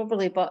explaining that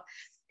properly, but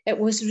it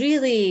was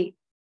really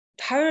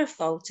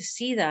powerful to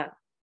see that,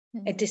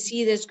 and to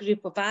see this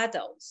group of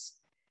adults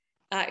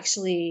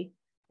actually,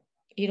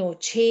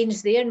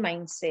 change their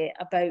mindset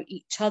about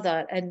each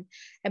other and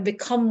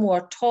become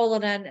more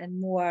tolerant and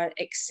more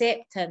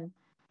accepting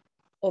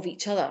of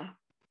each other.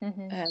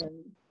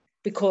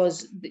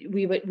 Because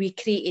we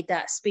created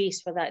that space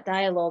for that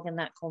dialogue and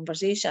that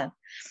conversation.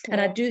 And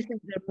I do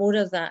think that more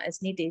of that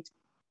is needed.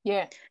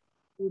 Yeah.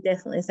 We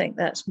definitely think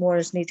that's more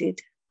is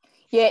needed.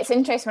 Yeah, it's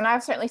interesting. When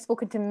I've certainly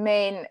spoken to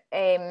men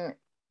in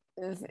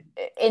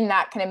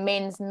that kind of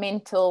men's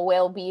mental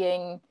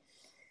well-being,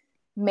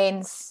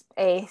 men's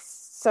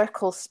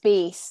circle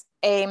space,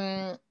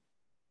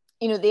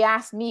 they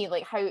ask me,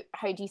 like,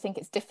 how do you think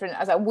it's different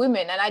as a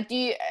woman? And I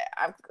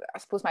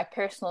suppose my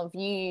personal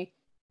view,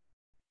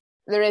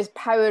 there is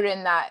power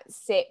in that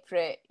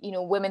separate,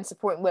 women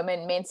supporting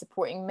women, men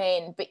supporting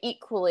men, but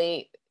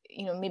equally,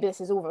 maybe this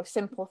is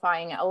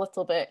oversimplifying it a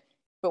little bit,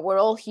 but we're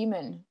all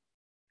human.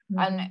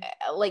 And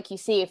like you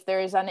say, if there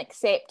is an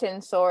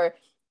acceptance or,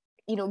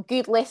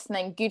 good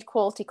listening, good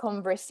quality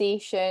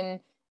conversation,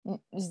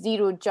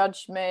 zero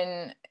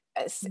judgment,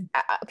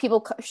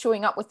 people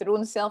showing up with their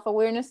own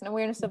self-awareness and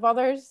awareness of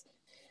others,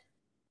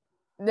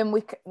 then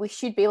we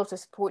should be able to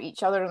support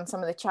each other on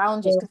some of the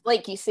challenges. Because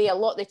like you say, a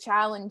lot of the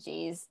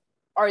challenges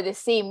are the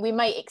same. We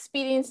might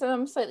experience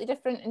them slightly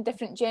different in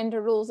different gender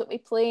roles that we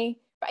play,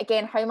 but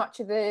again, how much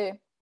of the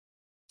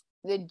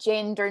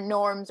gender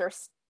norms or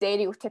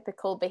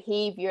stereotypical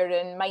behavior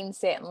and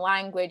mindset and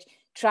language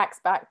tracks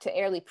back to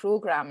early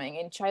programming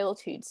in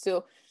childhood.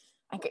 So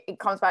I think it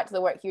comes back to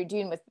the work you're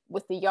doing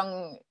with the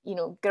young,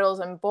 girls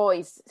and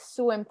boys.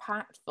 So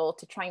impactful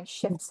to try and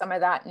shift some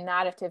of that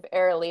narrative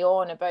early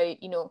on about,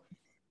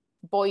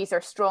 boys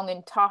are strong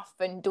and tough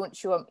and don't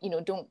show up,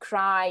 don't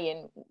cry,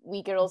 and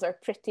we girls are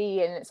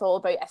pretty, and it's all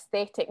about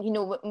aesthetic.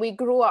 We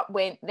grow up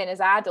then as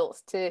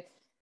adults to,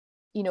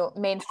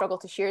 men struggle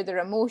to share their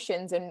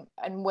emotions, and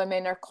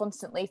women are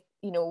constantly,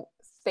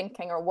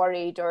 thinking or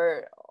worried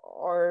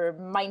or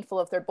mindful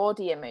of their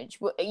body image,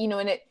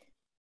 and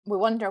we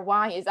wonder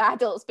why as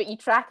adults, but you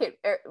track it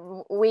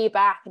way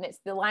back, and it's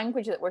the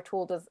language that we're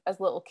told as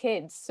little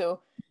kids.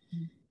 So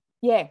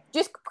yeah,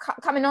 just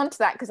coming on to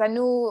that, because I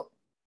know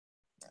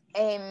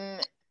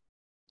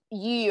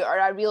you are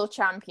a real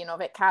champion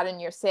of it, Karen,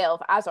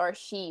 yourself, as are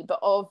she, but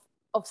of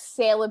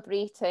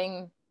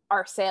celebrating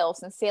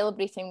ourselves and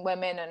celebrating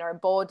women and our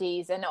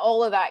bodies and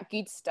all of that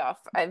good stuff.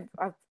 I've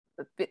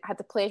had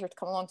the pleasure to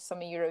come along to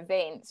some of your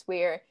events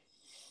where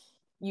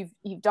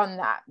you've done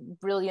that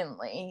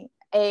brilliantly.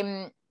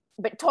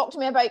 But talk to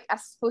me about, I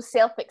suppose,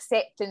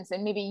 self-acceptance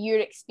and maybe your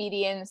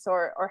experience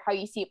or how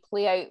you see it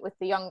play out with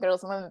the young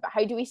girls and women. But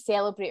how do we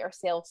celebrate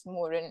ourselves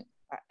more? And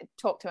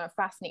talk to me. I'm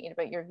fascinated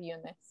about your view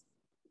on this.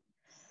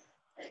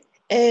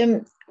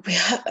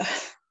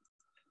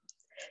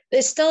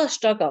 There's still a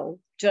struggle.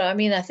 Do you know what I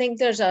mean? I think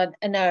there's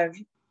in our,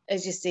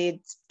 as you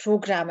said,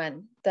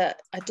 programming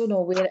that I don't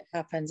know where it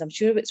happens. I'm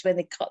sure it's when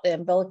they cut the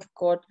umbilical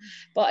cord,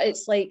 but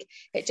it's like,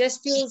 it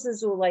just feels as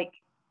though, like,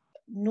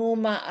 no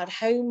matter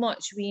how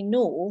much we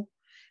know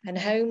and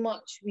how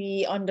much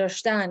we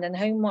understand and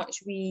how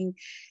much we,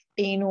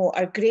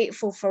 are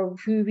grateful for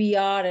who we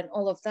are and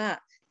all of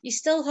that, you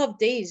still have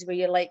days where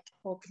you're like,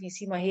 oh, can you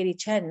see my hairy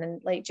chin?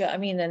 And like, do you know what I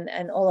mean?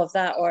 And all of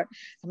that, or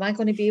am I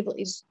going to be able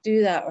to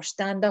do that or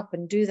stand up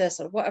and do this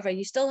or whatever?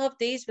 You still have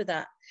days with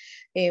that.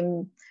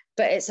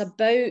 But it's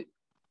about,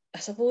 I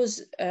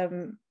suppose,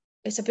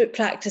 it's about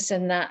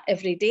practicing that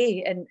every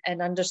day,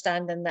 and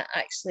understanding that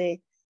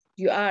actually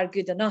you are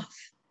good enough,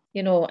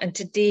 and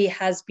today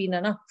has been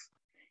enough,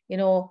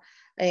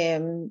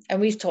 and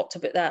we've talked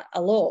about that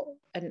a lot,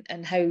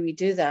 and how we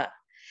do that.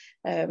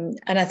 And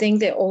I think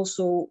that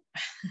also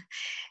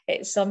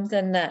it's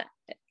something that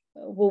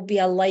will be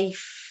a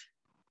life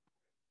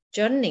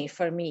journey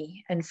for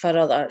me and for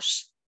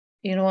others.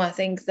 I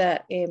think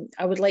that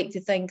I would like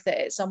to think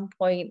that at some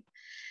point,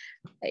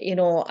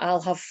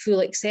 I'll have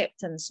full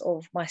acceptance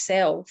of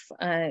myself,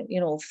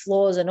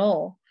 flaws and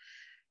all.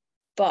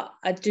 But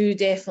I do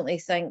definitely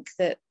think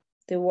that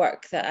the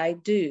work that I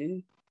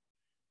do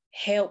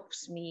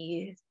helps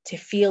me to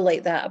feel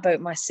like that about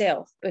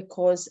myself,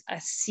 because I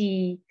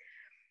see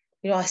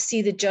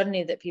the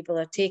journey that people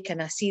are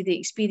taking. I see the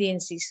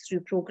experiences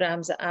through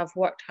programs that I've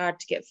worked hard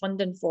to get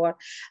funding for.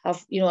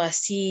 I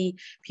see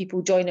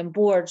people joining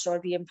boards or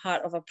being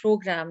part of a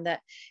program that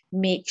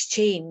makes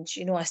change.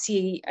 I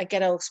see a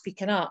girl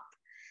speaking up.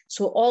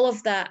 So all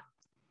of that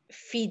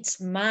feeds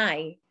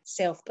my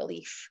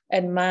self-belief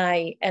and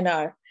my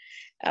inner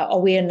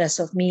awareness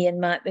of me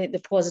and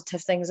the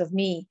positive things of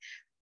me.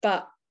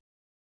 But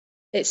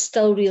it's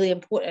still really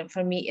important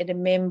for me to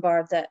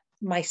remember that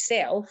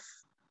myself,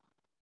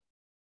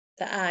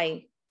 that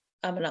I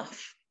am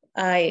enough.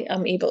 I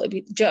am able to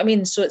be, do you know what I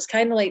mean? So it's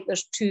kind of like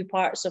there's two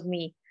parts of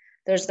me.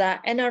 There's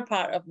that inner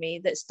part of me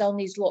that still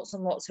needs lots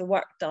and lots of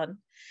work done.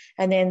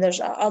 And then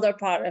there's other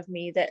part of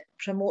me that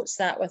promotes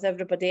that with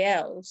everybody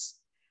else,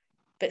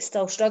 but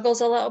still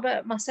struggles a little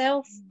bit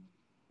myself.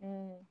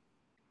 Don't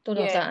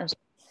know if that answers.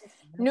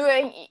 No,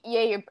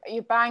 yeah,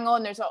 you're bang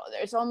on.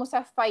 There's almost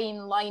a fine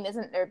line,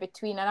 isn't there,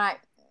 between, and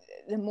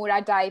the more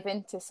I dive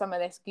into some of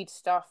this good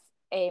stuff,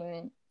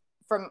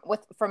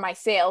 for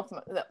myself,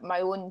 my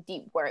own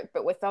deep work,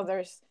 but with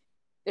others,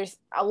 there's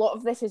a lot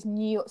of this is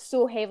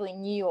so heavily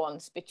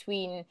nuanced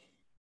between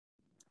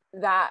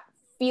that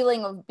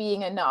feeling of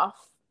being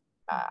enough,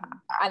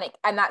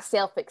 and that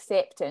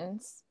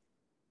self-acceptance,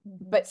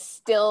 but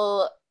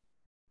still,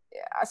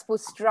 I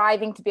suppose,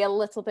 striving to be a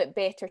little bit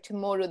better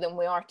tomorrow than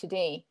we are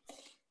today.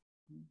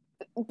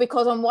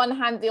 Because on one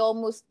hand, they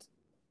almost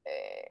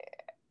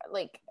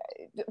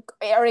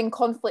are in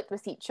conflict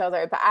with each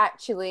other, but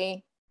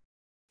actually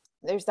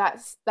there's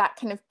that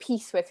kind of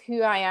peace with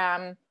who I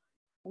am,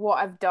 what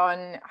I've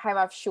done, how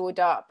I've showed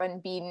up,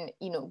 and been,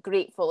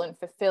 grateful and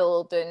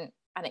fulfilled and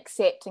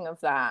accepting of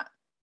that.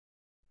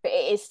 But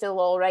it is still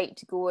all right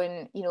to go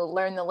and,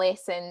 learn the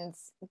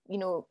lessons,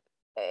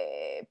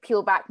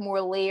 peel back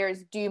more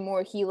layers, do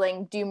more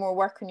healing, do more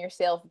work on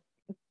yourself,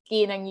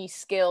 gain a new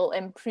skill,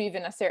 improve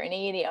in a certain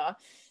area,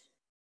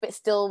 but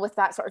still with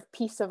that sort of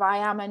piece of I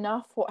am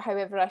enough,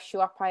 however I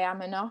show up, I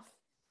am enough.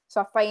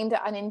 So I find it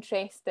an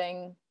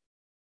interesting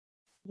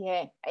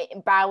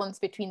balance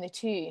between the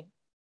two.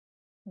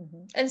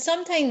 And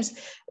sometimes,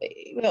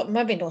 well,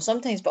 maybe not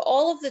sometimes, but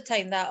all of the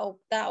time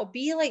that'll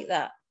be like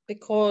that,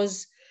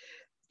 because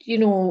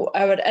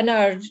our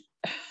inner,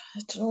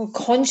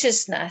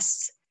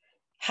 consciousness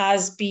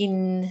has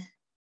been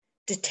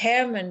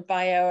determined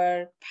by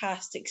our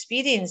past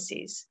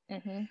experiences.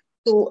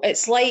 So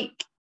it's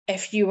like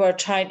if you were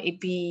trying to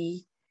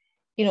be,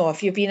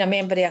 if you've been a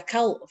member of a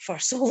cult for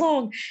so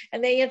long,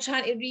 and then you're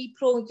trying to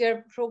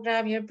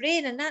reprogram your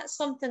brain, and that's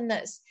something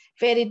that's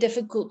very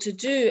difficult to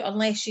do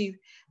unless you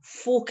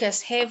focus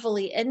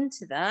heavily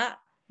into that,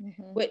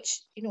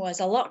 which is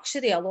a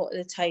luxury a lot of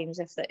the times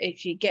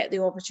if you get the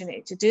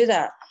opportunity to do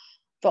that.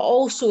 But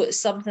also it's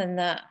something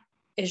that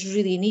is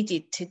really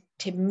needed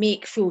to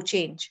make full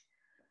change.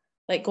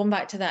 Like going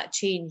back to that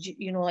change,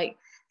 like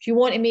if you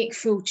want to make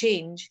full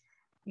change,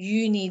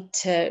 you need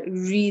to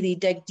really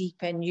dig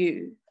deep in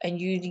you, and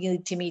you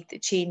need to make the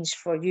change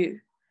for you,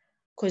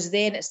 because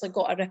then it's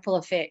got a ripple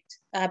effect.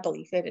 I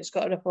believe that it's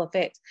got a ripple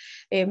effect.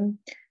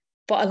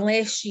 But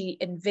unless you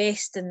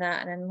invest in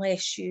that, and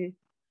unless you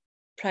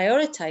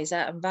prioritize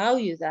that and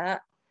value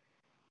that,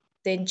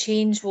 then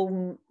change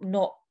will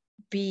not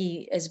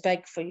be as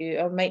big for you,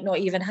 or might not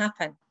even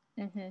happen.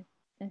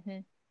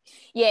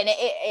 Yeah, and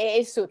it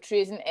is so true,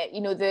 isn't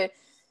it?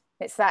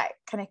 It's that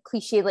kind of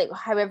cliche, like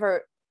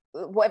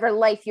whatever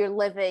life you're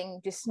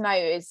living just now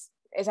is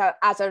as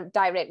a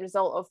direct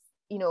result of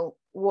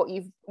what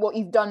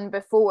you've done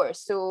before.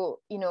 So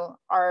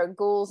our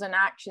goals and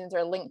actions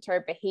are linked to our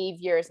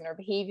behaviors, and our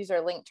behaviors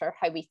are linked to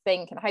how we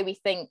think, and how we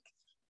think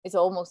is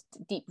almost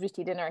deep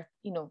rooted in our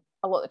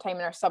a lot of the time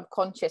in our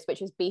subconscious,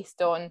 which is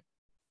based on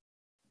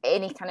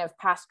any kind of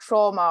past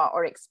trauma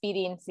or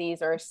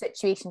experiences or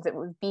situations that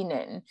we've been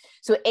in.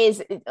 So it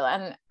is,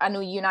 and I know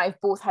you and I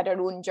have both had our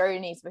own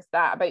journeys with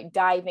that, about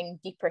diving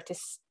deeper to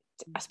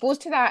I suppose,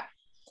 to that,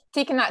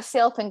 taking that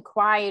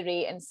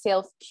self-inquiry and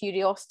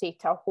self-curiosity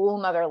to a whole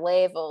nother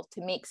level,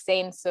 to make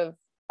sense of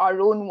our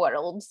own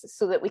worlds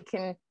so that we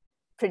can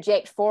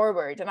project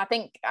forward. And I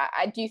think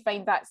I do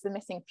find that's the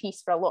missing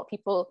piece for a lot of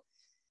people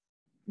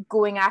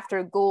going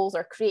after goals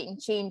or creating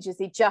changes.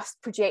 They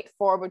just project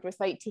forward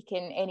without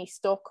taking any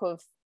stock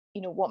of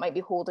you know, what might be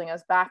holding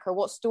us back, or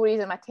what stories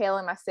am I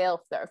telling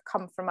myself that have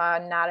come from a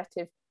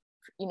narrative,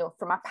 you know,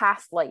 from a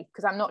past life,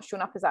 because I'm not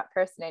showing up as that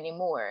person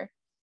anymore,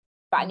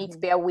 but I need to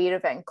be aware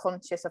of it and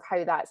conscious of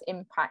how that's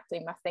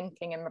impacting my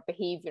thinking and my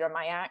behavior and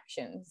my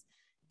actions,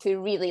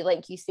 to really,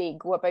 like you say,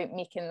 go about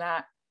making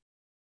that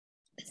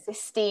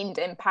sustained,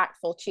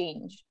 impactful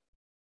change.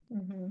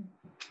 And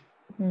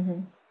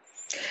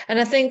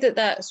I think that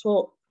that's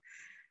what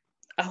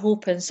I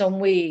hope in some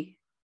way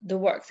the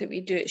work that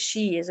we do at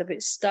She is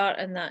about,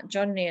 starting that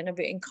journey and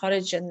about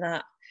encouraging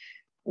that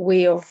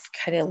way of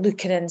kind of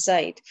looking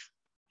inside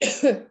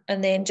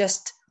and then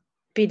just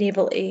being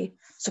able to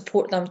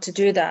support them to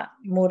do that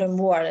more and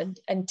more,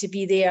 and to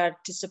be there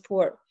to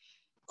support,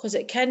 because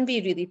it can be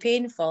really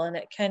painful and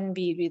it can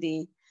be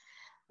really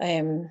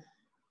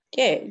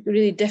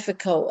really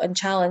difficult and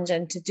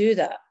challenging to do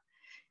that.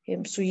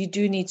 So you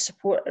do need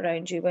support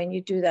around you when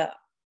you do that,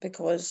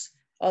 because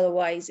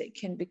otherwise it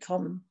can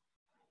become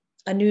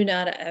a new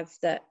narrative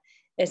that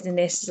isn't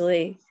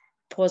necessarily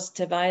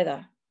positive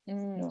either.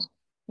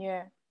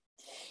 Yeah.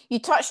 You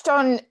touched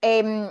on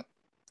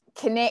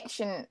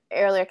connection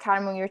earlier,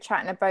 Karen, when you were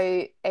chatting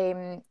about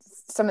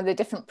some of the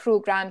different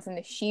programs and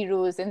the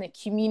sheroes and the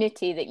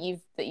community that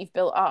you've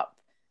built up,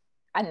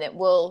 and that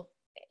will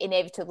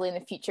inevitably in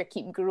the future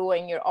keep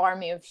growing your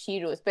army of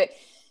sheroes. But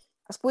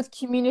I suppose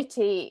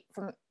community,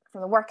 from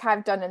the work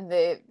I've done and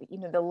the, you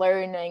know, the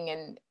learning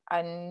and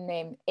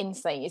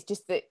insight, is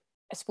just that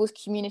I suppose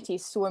community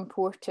is so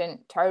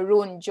important to our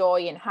own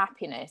joy and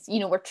happiness.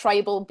 You know, we're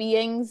tribal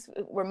beings.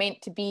 We're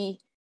meant to be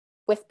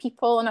with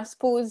people. And I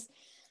suppose,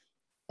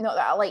 not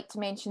that I like to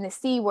mention the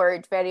C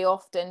word very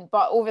often,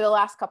 but over the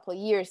last couple of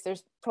years,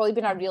 there's probably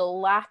been a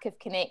real lack of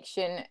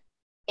connection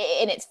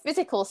in its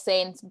physical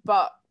sense,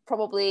 but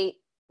probably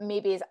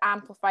maybe has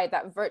amplified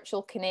that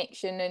virtual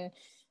connection and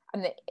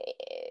the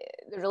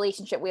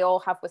relationship we all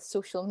have with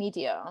social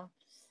media.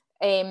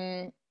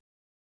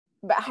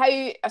 But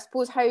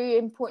how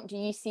important do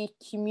you see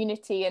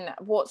community, and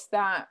what's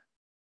that,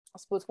 I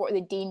suppose, what are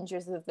the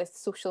dangers of this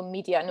social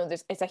media? I know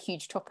it's a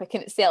huge topic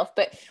in itself,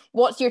 but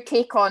what's your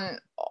take on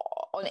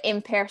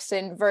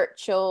in-person,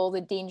 virtual, the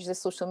dangers of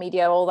social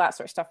media, all that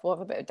sort of stuff? We'll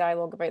have a bit of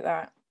dialogue about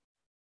that.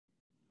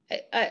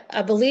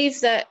 I believe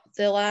that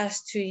the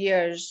last 2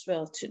 years,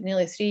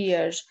 nearly 3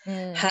 years,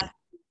 have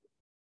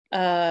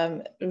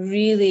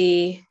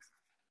really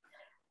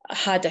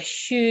had a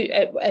huge,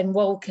 and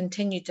will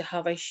continue to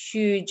have a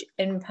huge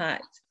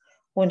impact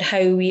on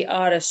how we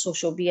are as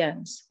social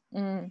beings.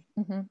 I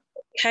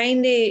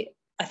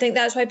think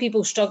that's why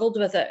people struggled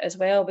with it as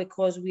well,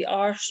 because we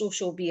are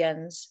social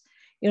beings.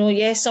 You know,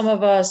 yes, some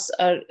of us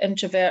are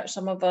introverts,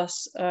 some of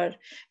us are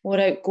more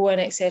outgoing,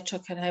 etc.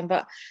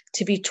 But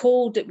to be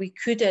told that we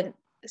couldn't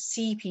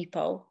see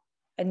people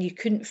and you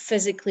couldn't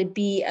physically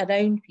be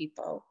around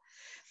people,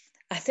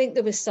 I think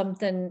there was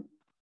something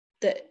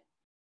that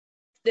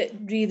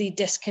really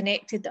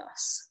disconnected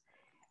us.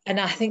 And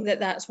I think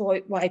that's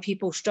why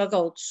people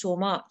struggled so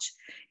much.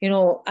 You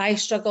know, I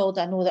struggled.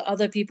 I know that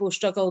other people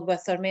struggled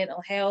with their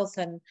mental health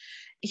and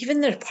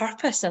even their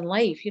purpose in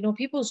life. You know,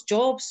 people's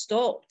jobs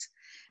stopped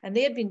and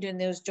they had been doing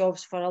those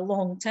jobs for a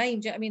long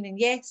time. Do you know what I mean? And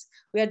yes,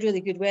 we had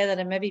really good weather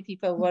and maybe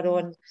people were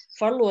on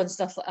furlough and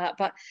stuff like that.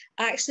 But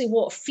actually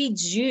what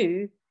feeds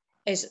you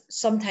is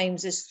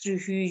through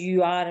who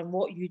you are and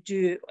what you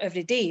do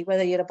every day,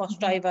 whether you're a bus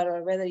driver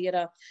or whether you're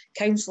a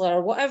counsellor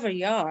or whatever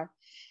you are.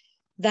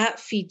 That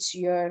feeds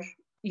your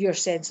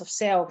sense of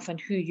self and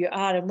who you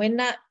are. And when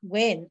that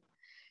went,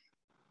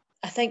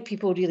 I think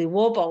people really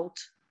wobbled.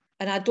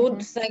 And I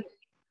don't think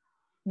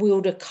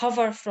we'll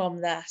recover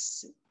from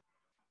this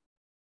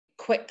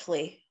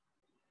quickly.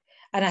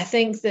 And I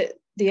think that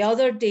the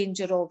other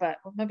danger of it,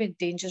 well, maybe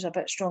danger is a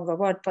bit stronger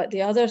word, but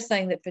the other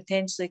thing that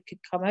potentially could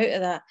come out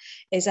of that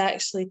is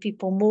actually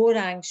people more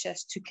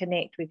anxious to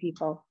connect with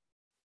people.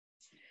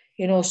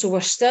 You know, so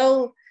we're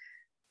still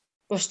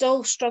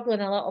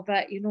struggling a little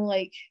bit, you know,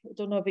 like, I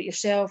don't know about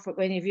yourself, but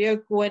when you're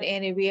going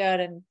anywhere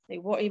and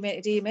like, what are you meant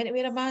to do? You meant to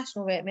wear a mask?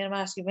 No, wear a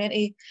mask. You meant to,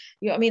 you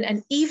know what I mean?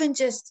 And even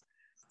just,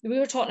 we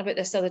were talking about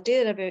this the other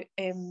day about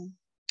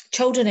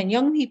children and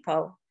young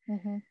people.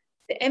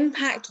 The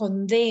impact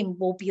on them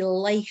will be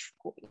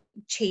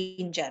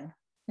life-changing,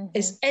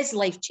 is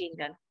life-changing.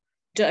 Do you know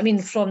what I mean?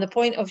 From the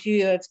point of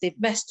view of they've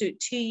missed out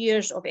 2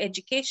 years of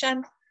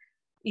education,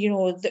 you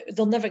know,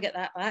 they'll never get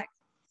that back.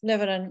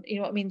 Never, and you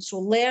know what I mean? So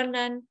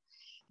learning,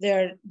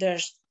 they're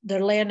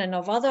learning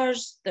of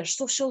others, their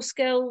social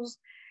skills.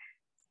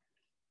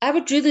 I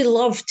would really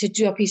love to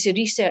do a piece of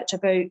research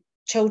about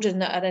children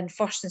that are in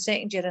first and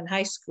second year in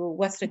high school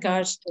with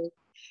regards to,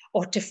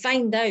 or to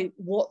find out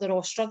what they're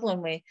all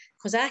struggling with,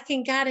 because I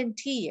can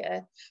guarantee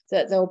you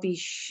that there'll be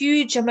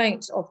huge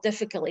amounts of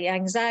difficulty,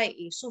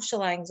 anxiety,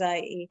 social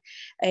anxiety,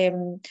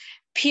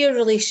 peer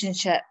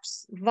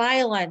relationships,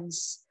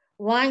 violence,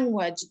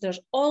 language. There's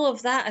all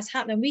of that is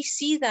happening. We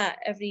see that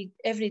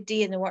every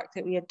day in the work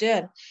that we are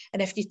doing.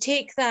 And if you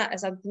take that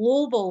as a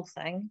global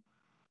thing,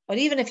 or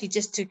even if you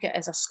just took it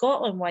as a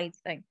Scotland-wide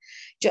thing,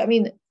 do you know what I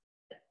mean?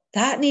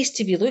 That needs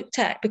to be looked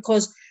at,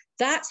 because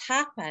That's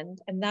happened,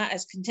 and that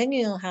is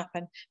continuing to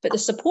happen. But the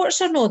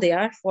supports are not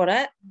there for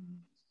it.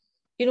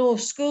 You know,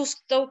 schools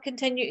still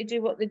continue to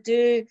do what they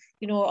do.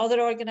 You know, other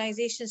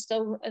organisations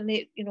still, and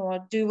they, you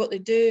know, do what they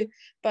do.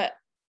 But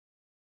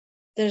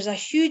there's a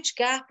huge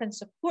gap in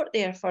support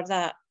there for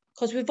that,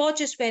 because we've all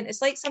just went.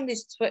 It's like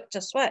somebody's switched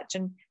a switch,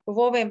 and we've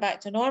all went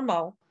back to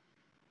normal.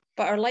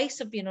 But our lives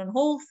have been on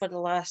hold for the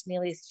last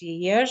nearly 3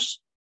 years.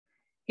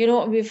 You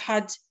know, and we've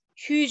had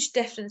huge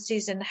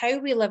differences in how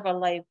we live our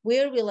life,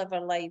 where we live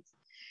our life,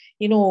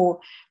 you know,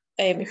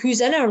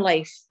 who's in our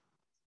life,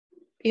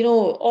 you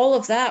know, all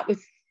of that.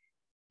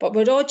 But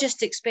we're all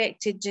just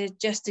expected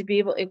to be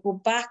able to go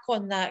back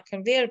on that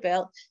conveyor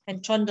belt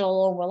and trundle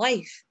along with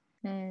life.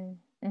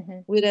 Mm-hmm.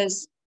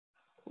 Whereas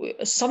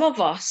some of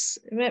us,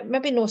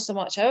 maybe not so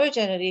much our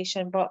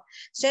generation, but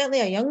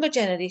certainly a younger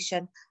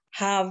generation,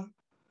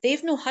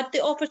 they've not had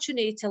the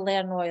opportunity to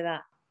learn all of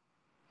that.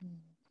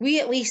 We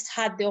at least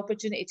had the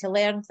opportunity to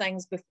learn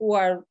things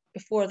before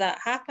that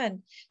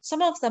happened.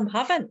 Some of them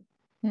haven't.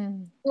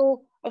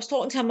 So I was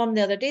talking to a mum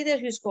the other day there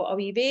who's got a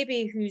wee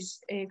baby who's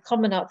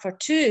coming up for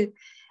 2,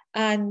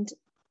 and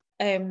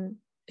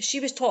she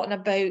was talking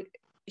about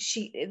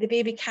the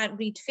baby can't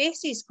read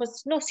faces because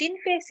it's not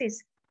seen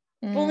faces.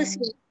 We've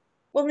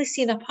only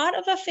seen a part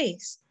of a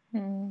face.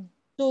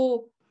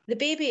 So the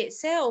baby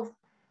itself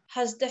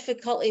has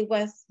difficulty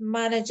with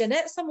managing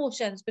its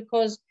emotions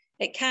because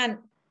it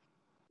can't.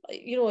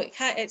 You know,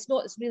 it's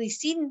not really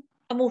seen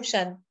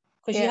emotion,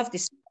 because you have to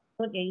see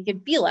it, don't you? You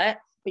can feel it,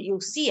 but you'll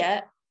see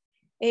it.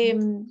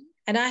 And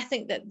I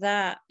think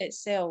that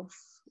itself,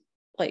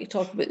 like you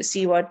talk about the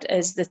C word,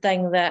 is the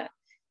thing that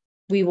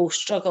we will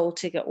struggle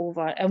to get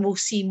over, and we'll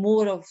see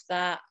more of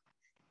that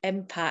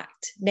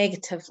impact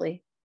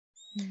negatively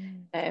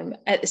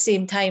at the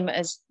same time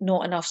as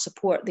not enough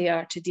support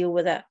there to deal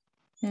with it.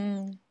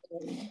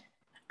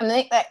 I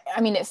think that,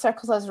 I mean, it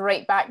circles us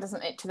right back,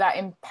 doesn't it, to that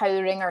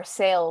empowering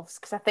ourselves?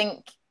 Because I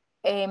think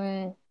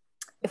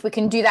if we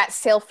can do that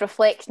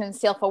self-reflection and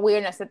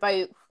self-awareness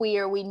about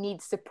where we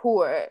need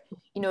support,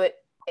 you know,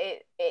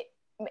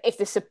 if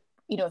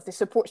the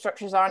support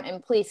structures aren't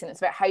in place, and it's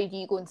about how do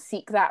you go and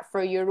seek that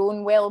for your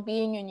own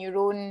well-being and your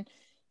own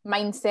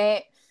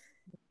mindset.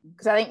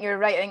 Because I think you're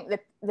right. I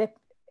think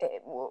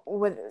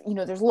with, you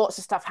know, there's lots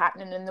of stuff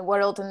happening in the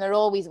world, and there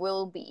always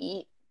will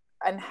be,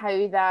 and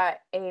how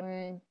that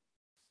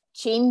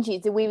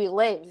changes the way we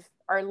live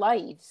our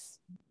lives.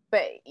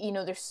 But, you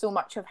know, there's so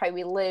much of how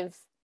we live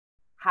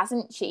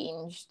hasn't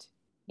changed.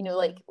 You know,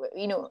 like,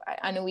 you know,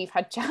 I know we've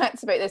had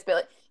chats about this, but,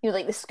 like, you know,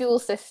 like the school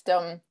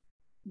system,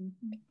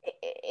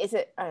 is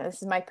it,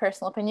 this is my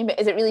personal opinion, but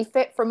is it really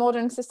fit for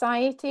modern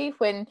society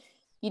when,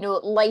 you know,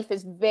 life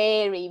is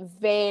very,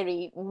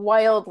 very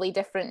wildly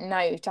different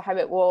now to how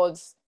it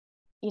was,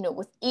 you know,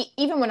 with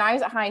even when I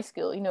was at high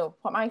school, you know,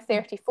 what am I,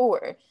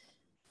 34?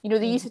 You know,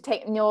 the use of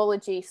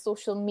technology,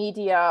 social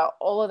media,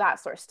 all of that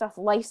sort of stuff,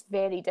 life's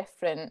very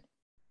different.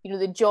 You know,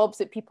 the jobs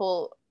that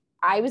people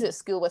I was at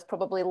school with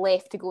probably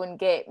left to go and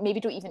get maybe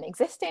don't even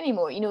exist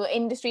anymore. You know,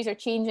 industries are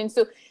changing.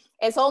 So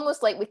it's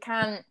almost like we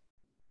can't,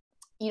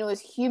 you know,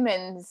 as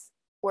humans,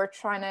 we're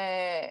trying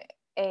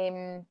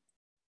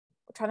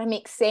to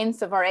make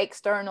sense of our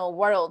external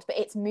world, but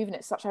it's moving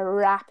at such a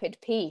rapid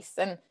pace.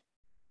 And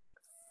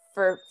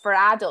for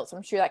adults,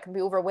 I'm sure that can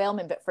be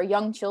overwhelming, but for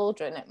young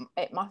children,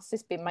 it must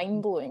just be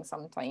mind-blowing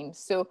sometimes.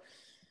 So,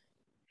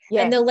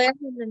 yeah. And the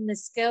learning and the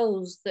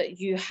skills that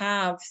you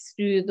have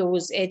through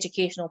those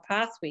educational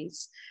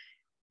pathways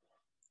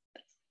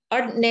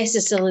aren't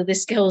necessarily the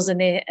skills and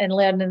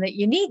learning that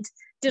you need.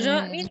 Do you know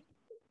what I mean?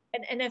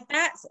 And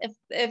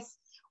if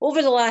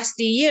over the last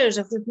 3 years,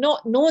 if we've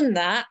not known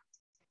that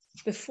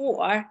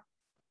before,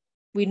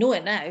 we know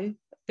it now,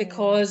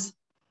 because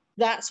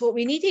that's what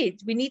we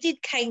needed. We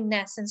needed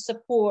kindness and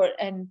support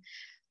and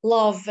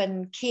love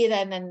and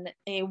caring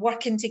and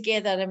working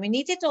together. And we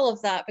needed all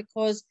of that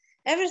because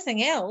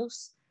everything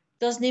else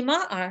doesn't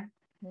matter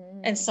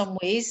in some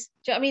ways.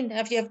 Do you know what I mean?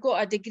 If you've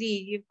got a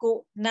degree, you've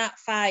got Nat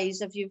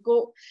 5s, if you've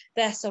got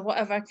this or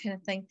whatever kind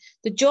of thing.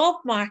 The job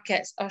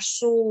markets are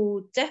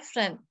so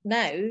different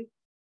now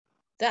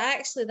that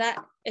actually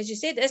that, as you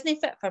said,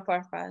 isn't fit for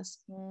purpose.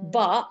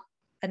 But,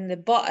 and the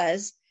but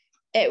is,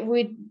 it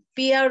would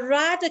be a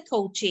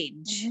radical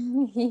change.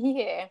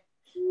 Yeah.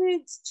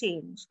 Huge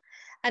change.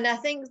 And I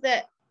think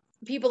that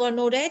people are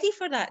not ready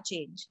for that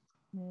change.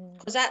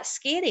 Because that's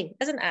scary,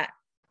 isn't it?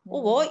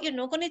 Oh, what? You're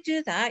not going to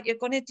do that. You're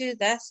going to do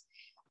this.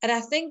 And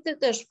I think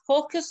that there's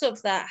pockets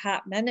of that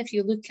happening. If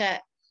you look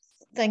at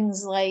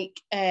things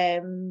like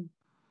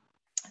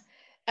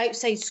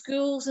outside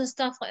schools and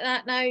stuff like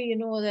that now, you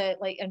know, the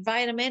like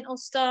environmental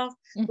stuff,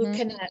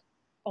 looking at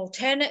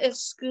alternative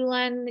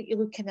schooling, you're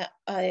looking at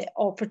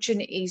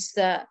opportunities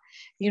that,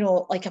 you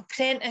know, like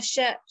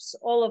apprenticeships,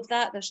 all of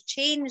that. There's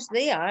change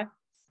there.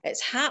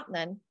 It's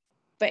happening,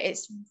 but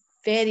it's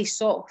very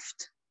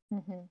soft.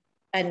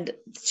 And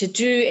to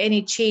do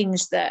any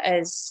change that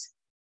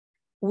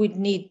would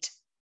need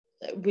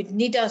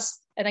us.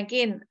 And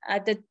again,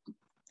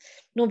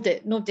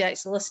 nobody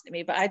actually listened to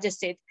me, but I just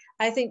said,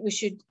 I think we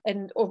should,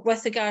 or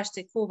with regards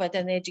to COVID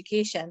and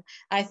education,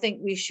 I think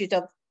we should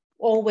have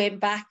all went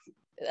back,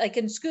 like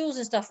in schools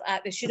and stuff like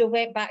that, they should have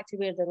went back to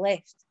where they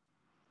left.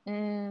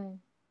 And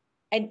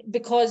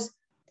because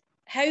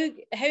how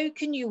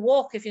can you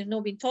walk if you've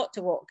not been taught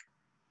to walk?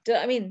 Do you know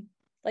what I mean?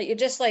 Like, you're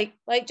just like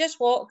just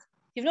walk.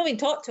 You've not been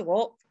taught to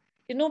walk.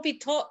 You've not been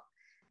taught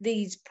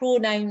these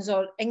pronouns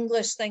or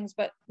English things,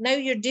 but now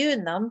you're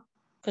doing them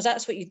because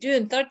that's what you do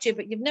in third year,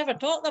 but you've never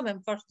taught them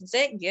in first and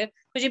second year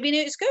because you've been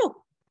out of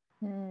school.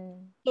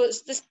 So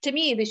it's just, to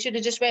me, they should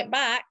have just went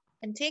back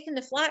and taken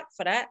the flack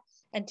for it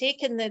and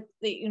taken the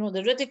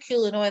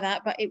ridicule and all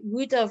that, but it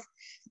would have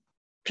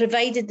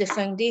provided the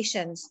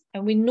foundations.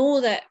 And we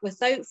know that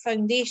without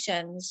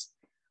foundations,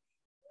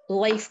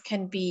 life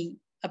can be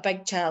a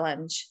big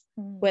challenge,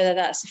 whether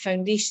that's the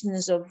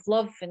foundations of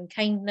love and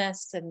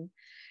kindness and,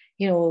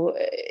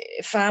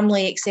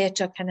 family,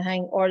 etc. kind of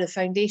thing, or the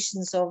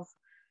foundations of,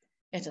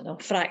 I don't know,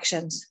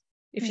 fractions.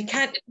 If you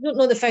don't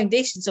know the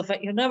foundations of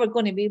it, you're never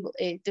going to be able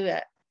to do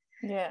it.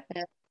 Yeah.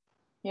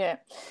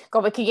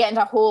 God, we could get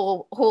into a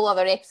whole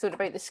other episode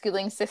about the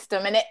schooling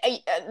system, and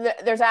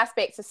there's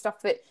aspects of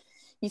stuff that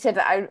you said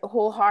that I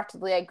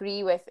wholeheartedly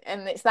agree with,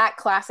 and it's that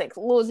classic.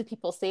 Loads of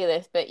people say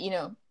this, but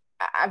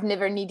I've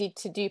never needed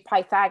to do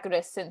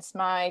Pythagoras since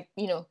my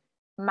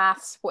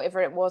maths,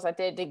 whatever it was I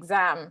did,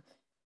 exam.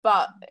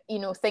 But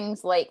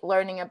things like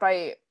learning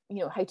about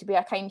how to be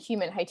a kind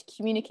human, how to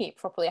communicate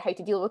properly, how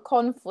to deal with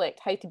conflict,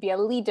 how to be a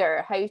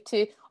leader,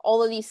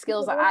 all of these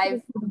skills that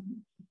I've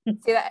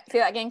say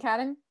that again,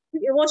 Karen.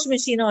 Put your washing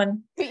machine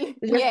on. My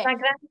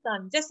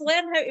grandson. Just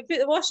learn how to put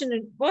the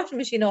washing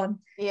machine on.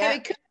 Yeah. How to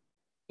cook.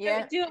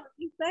 How to do all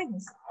these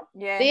things.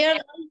 Yeah. They are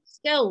life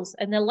skills,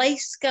 and the life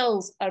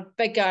skills are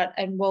bigger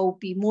and will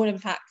be more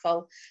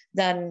impactful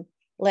than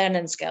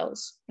learning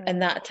skills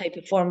and that type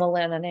of formal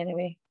learning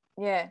anyway.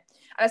 Yeah.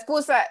 And I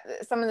suppose that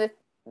some of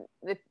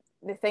the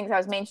things I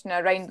was mentioning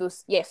around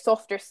those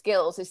softer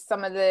skills is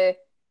some of the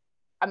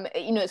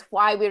it's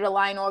why we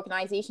rely on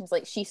organisations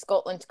like She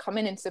Scotland to come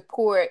in and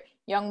support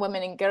young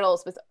women and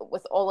girls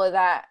with all of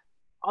that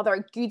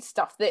other good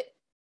stuff that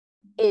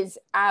is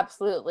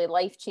absolutely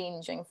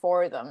life-changing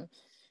for them,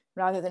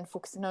 rather than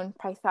focusing on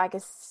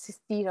Pythagoras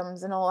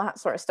theorems and all that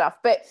sort of stuff.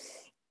 But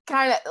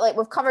kind of like,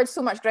 we've covered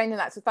so much ground in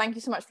that, so thank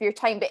you so much for your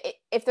time. But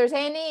if there's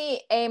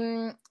any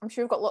I'm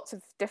sure we've got lots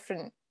of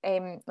different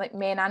like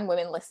men and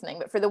women listening,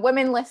 but for the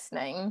women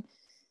listening,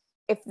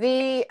 if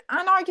they,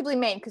 and arguably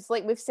men, because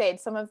like we've said,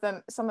 some of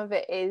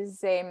it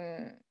is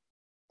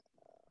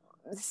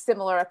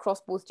similar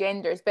across both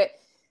genders, but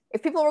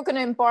if people were going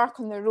to embark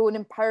on their own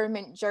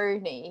empowerment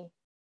journey,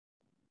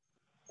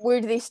 where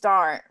do they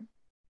start?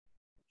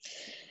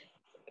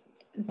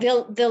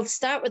 They'll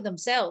start with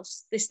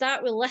themselves. They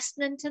start with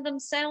listening to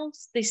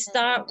themselves. They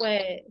start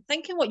with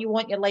thinking what you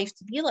want your life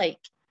to be like,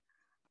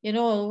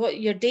 what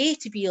your day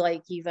to be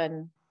like,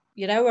 even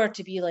your hour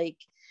to be like.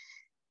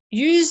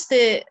 Use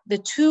the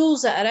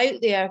tools that are out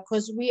there,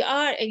 because we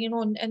are,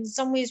 in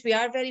some ways we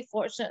are very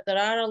fortunate. There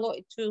are a lot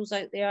of tools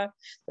out there.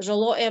 There's a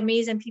lot of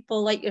amazing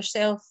people like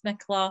yourself,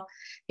 Nicola,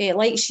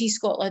 like She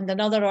Scotland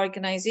and other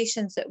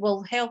organisations that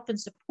will help and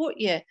support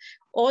you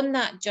on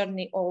that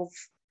journey of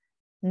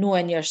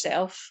knowing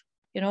yourself.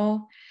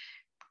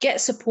 Get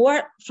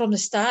support from the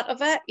start of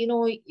it.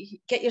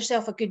 Get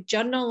yourself a good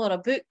journal or a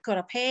book or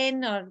a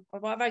pen or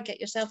whatever. Get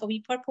yourself a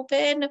wee purple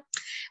pen,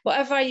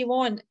 whatever you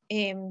want.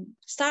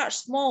 Start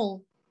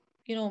small.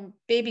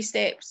 Baby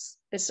steps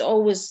is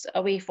always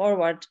a way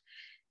forward.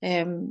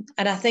 And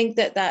I think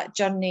that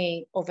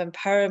journey of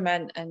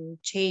empowerment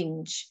and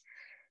change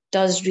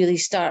does really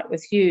start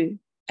with you,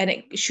 and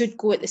it should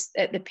go at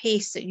the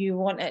pace that you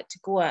want it to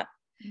go at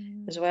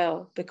as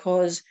well.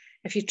 Because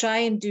if you try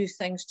and do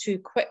things too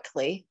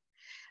quickly,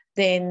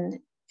 then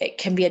it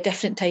can be a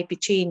different type of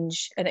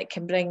change and it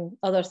can bring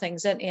other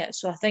things into it.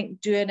 So I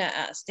think doing it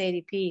at a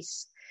steady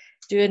pace,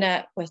 doing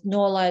it with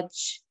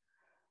knowledge,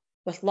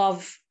 with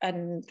love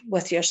and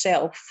with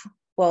yourself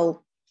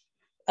will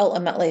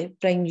ultimately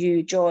bring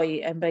you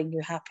joy and bring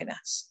you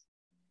happiness.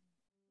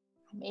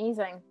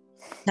 Amazing.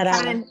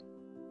 Karen,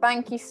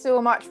 thank you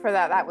so much for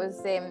that. That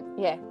was,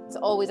 it's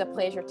always a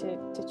pleasure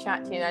to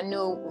chat to you. And I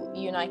know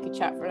you and I could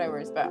chat for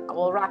hours, but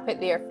we'll wrap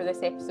it there for this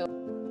episode.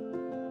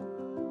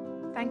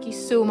 Thank you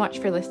so much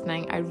for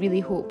listening. I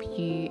really hope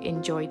you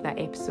enjoyed that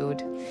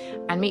episode.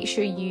 And make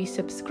sure you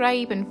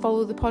subscribe and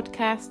follow the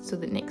podcast so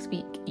that next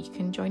week you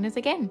can join us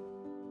again.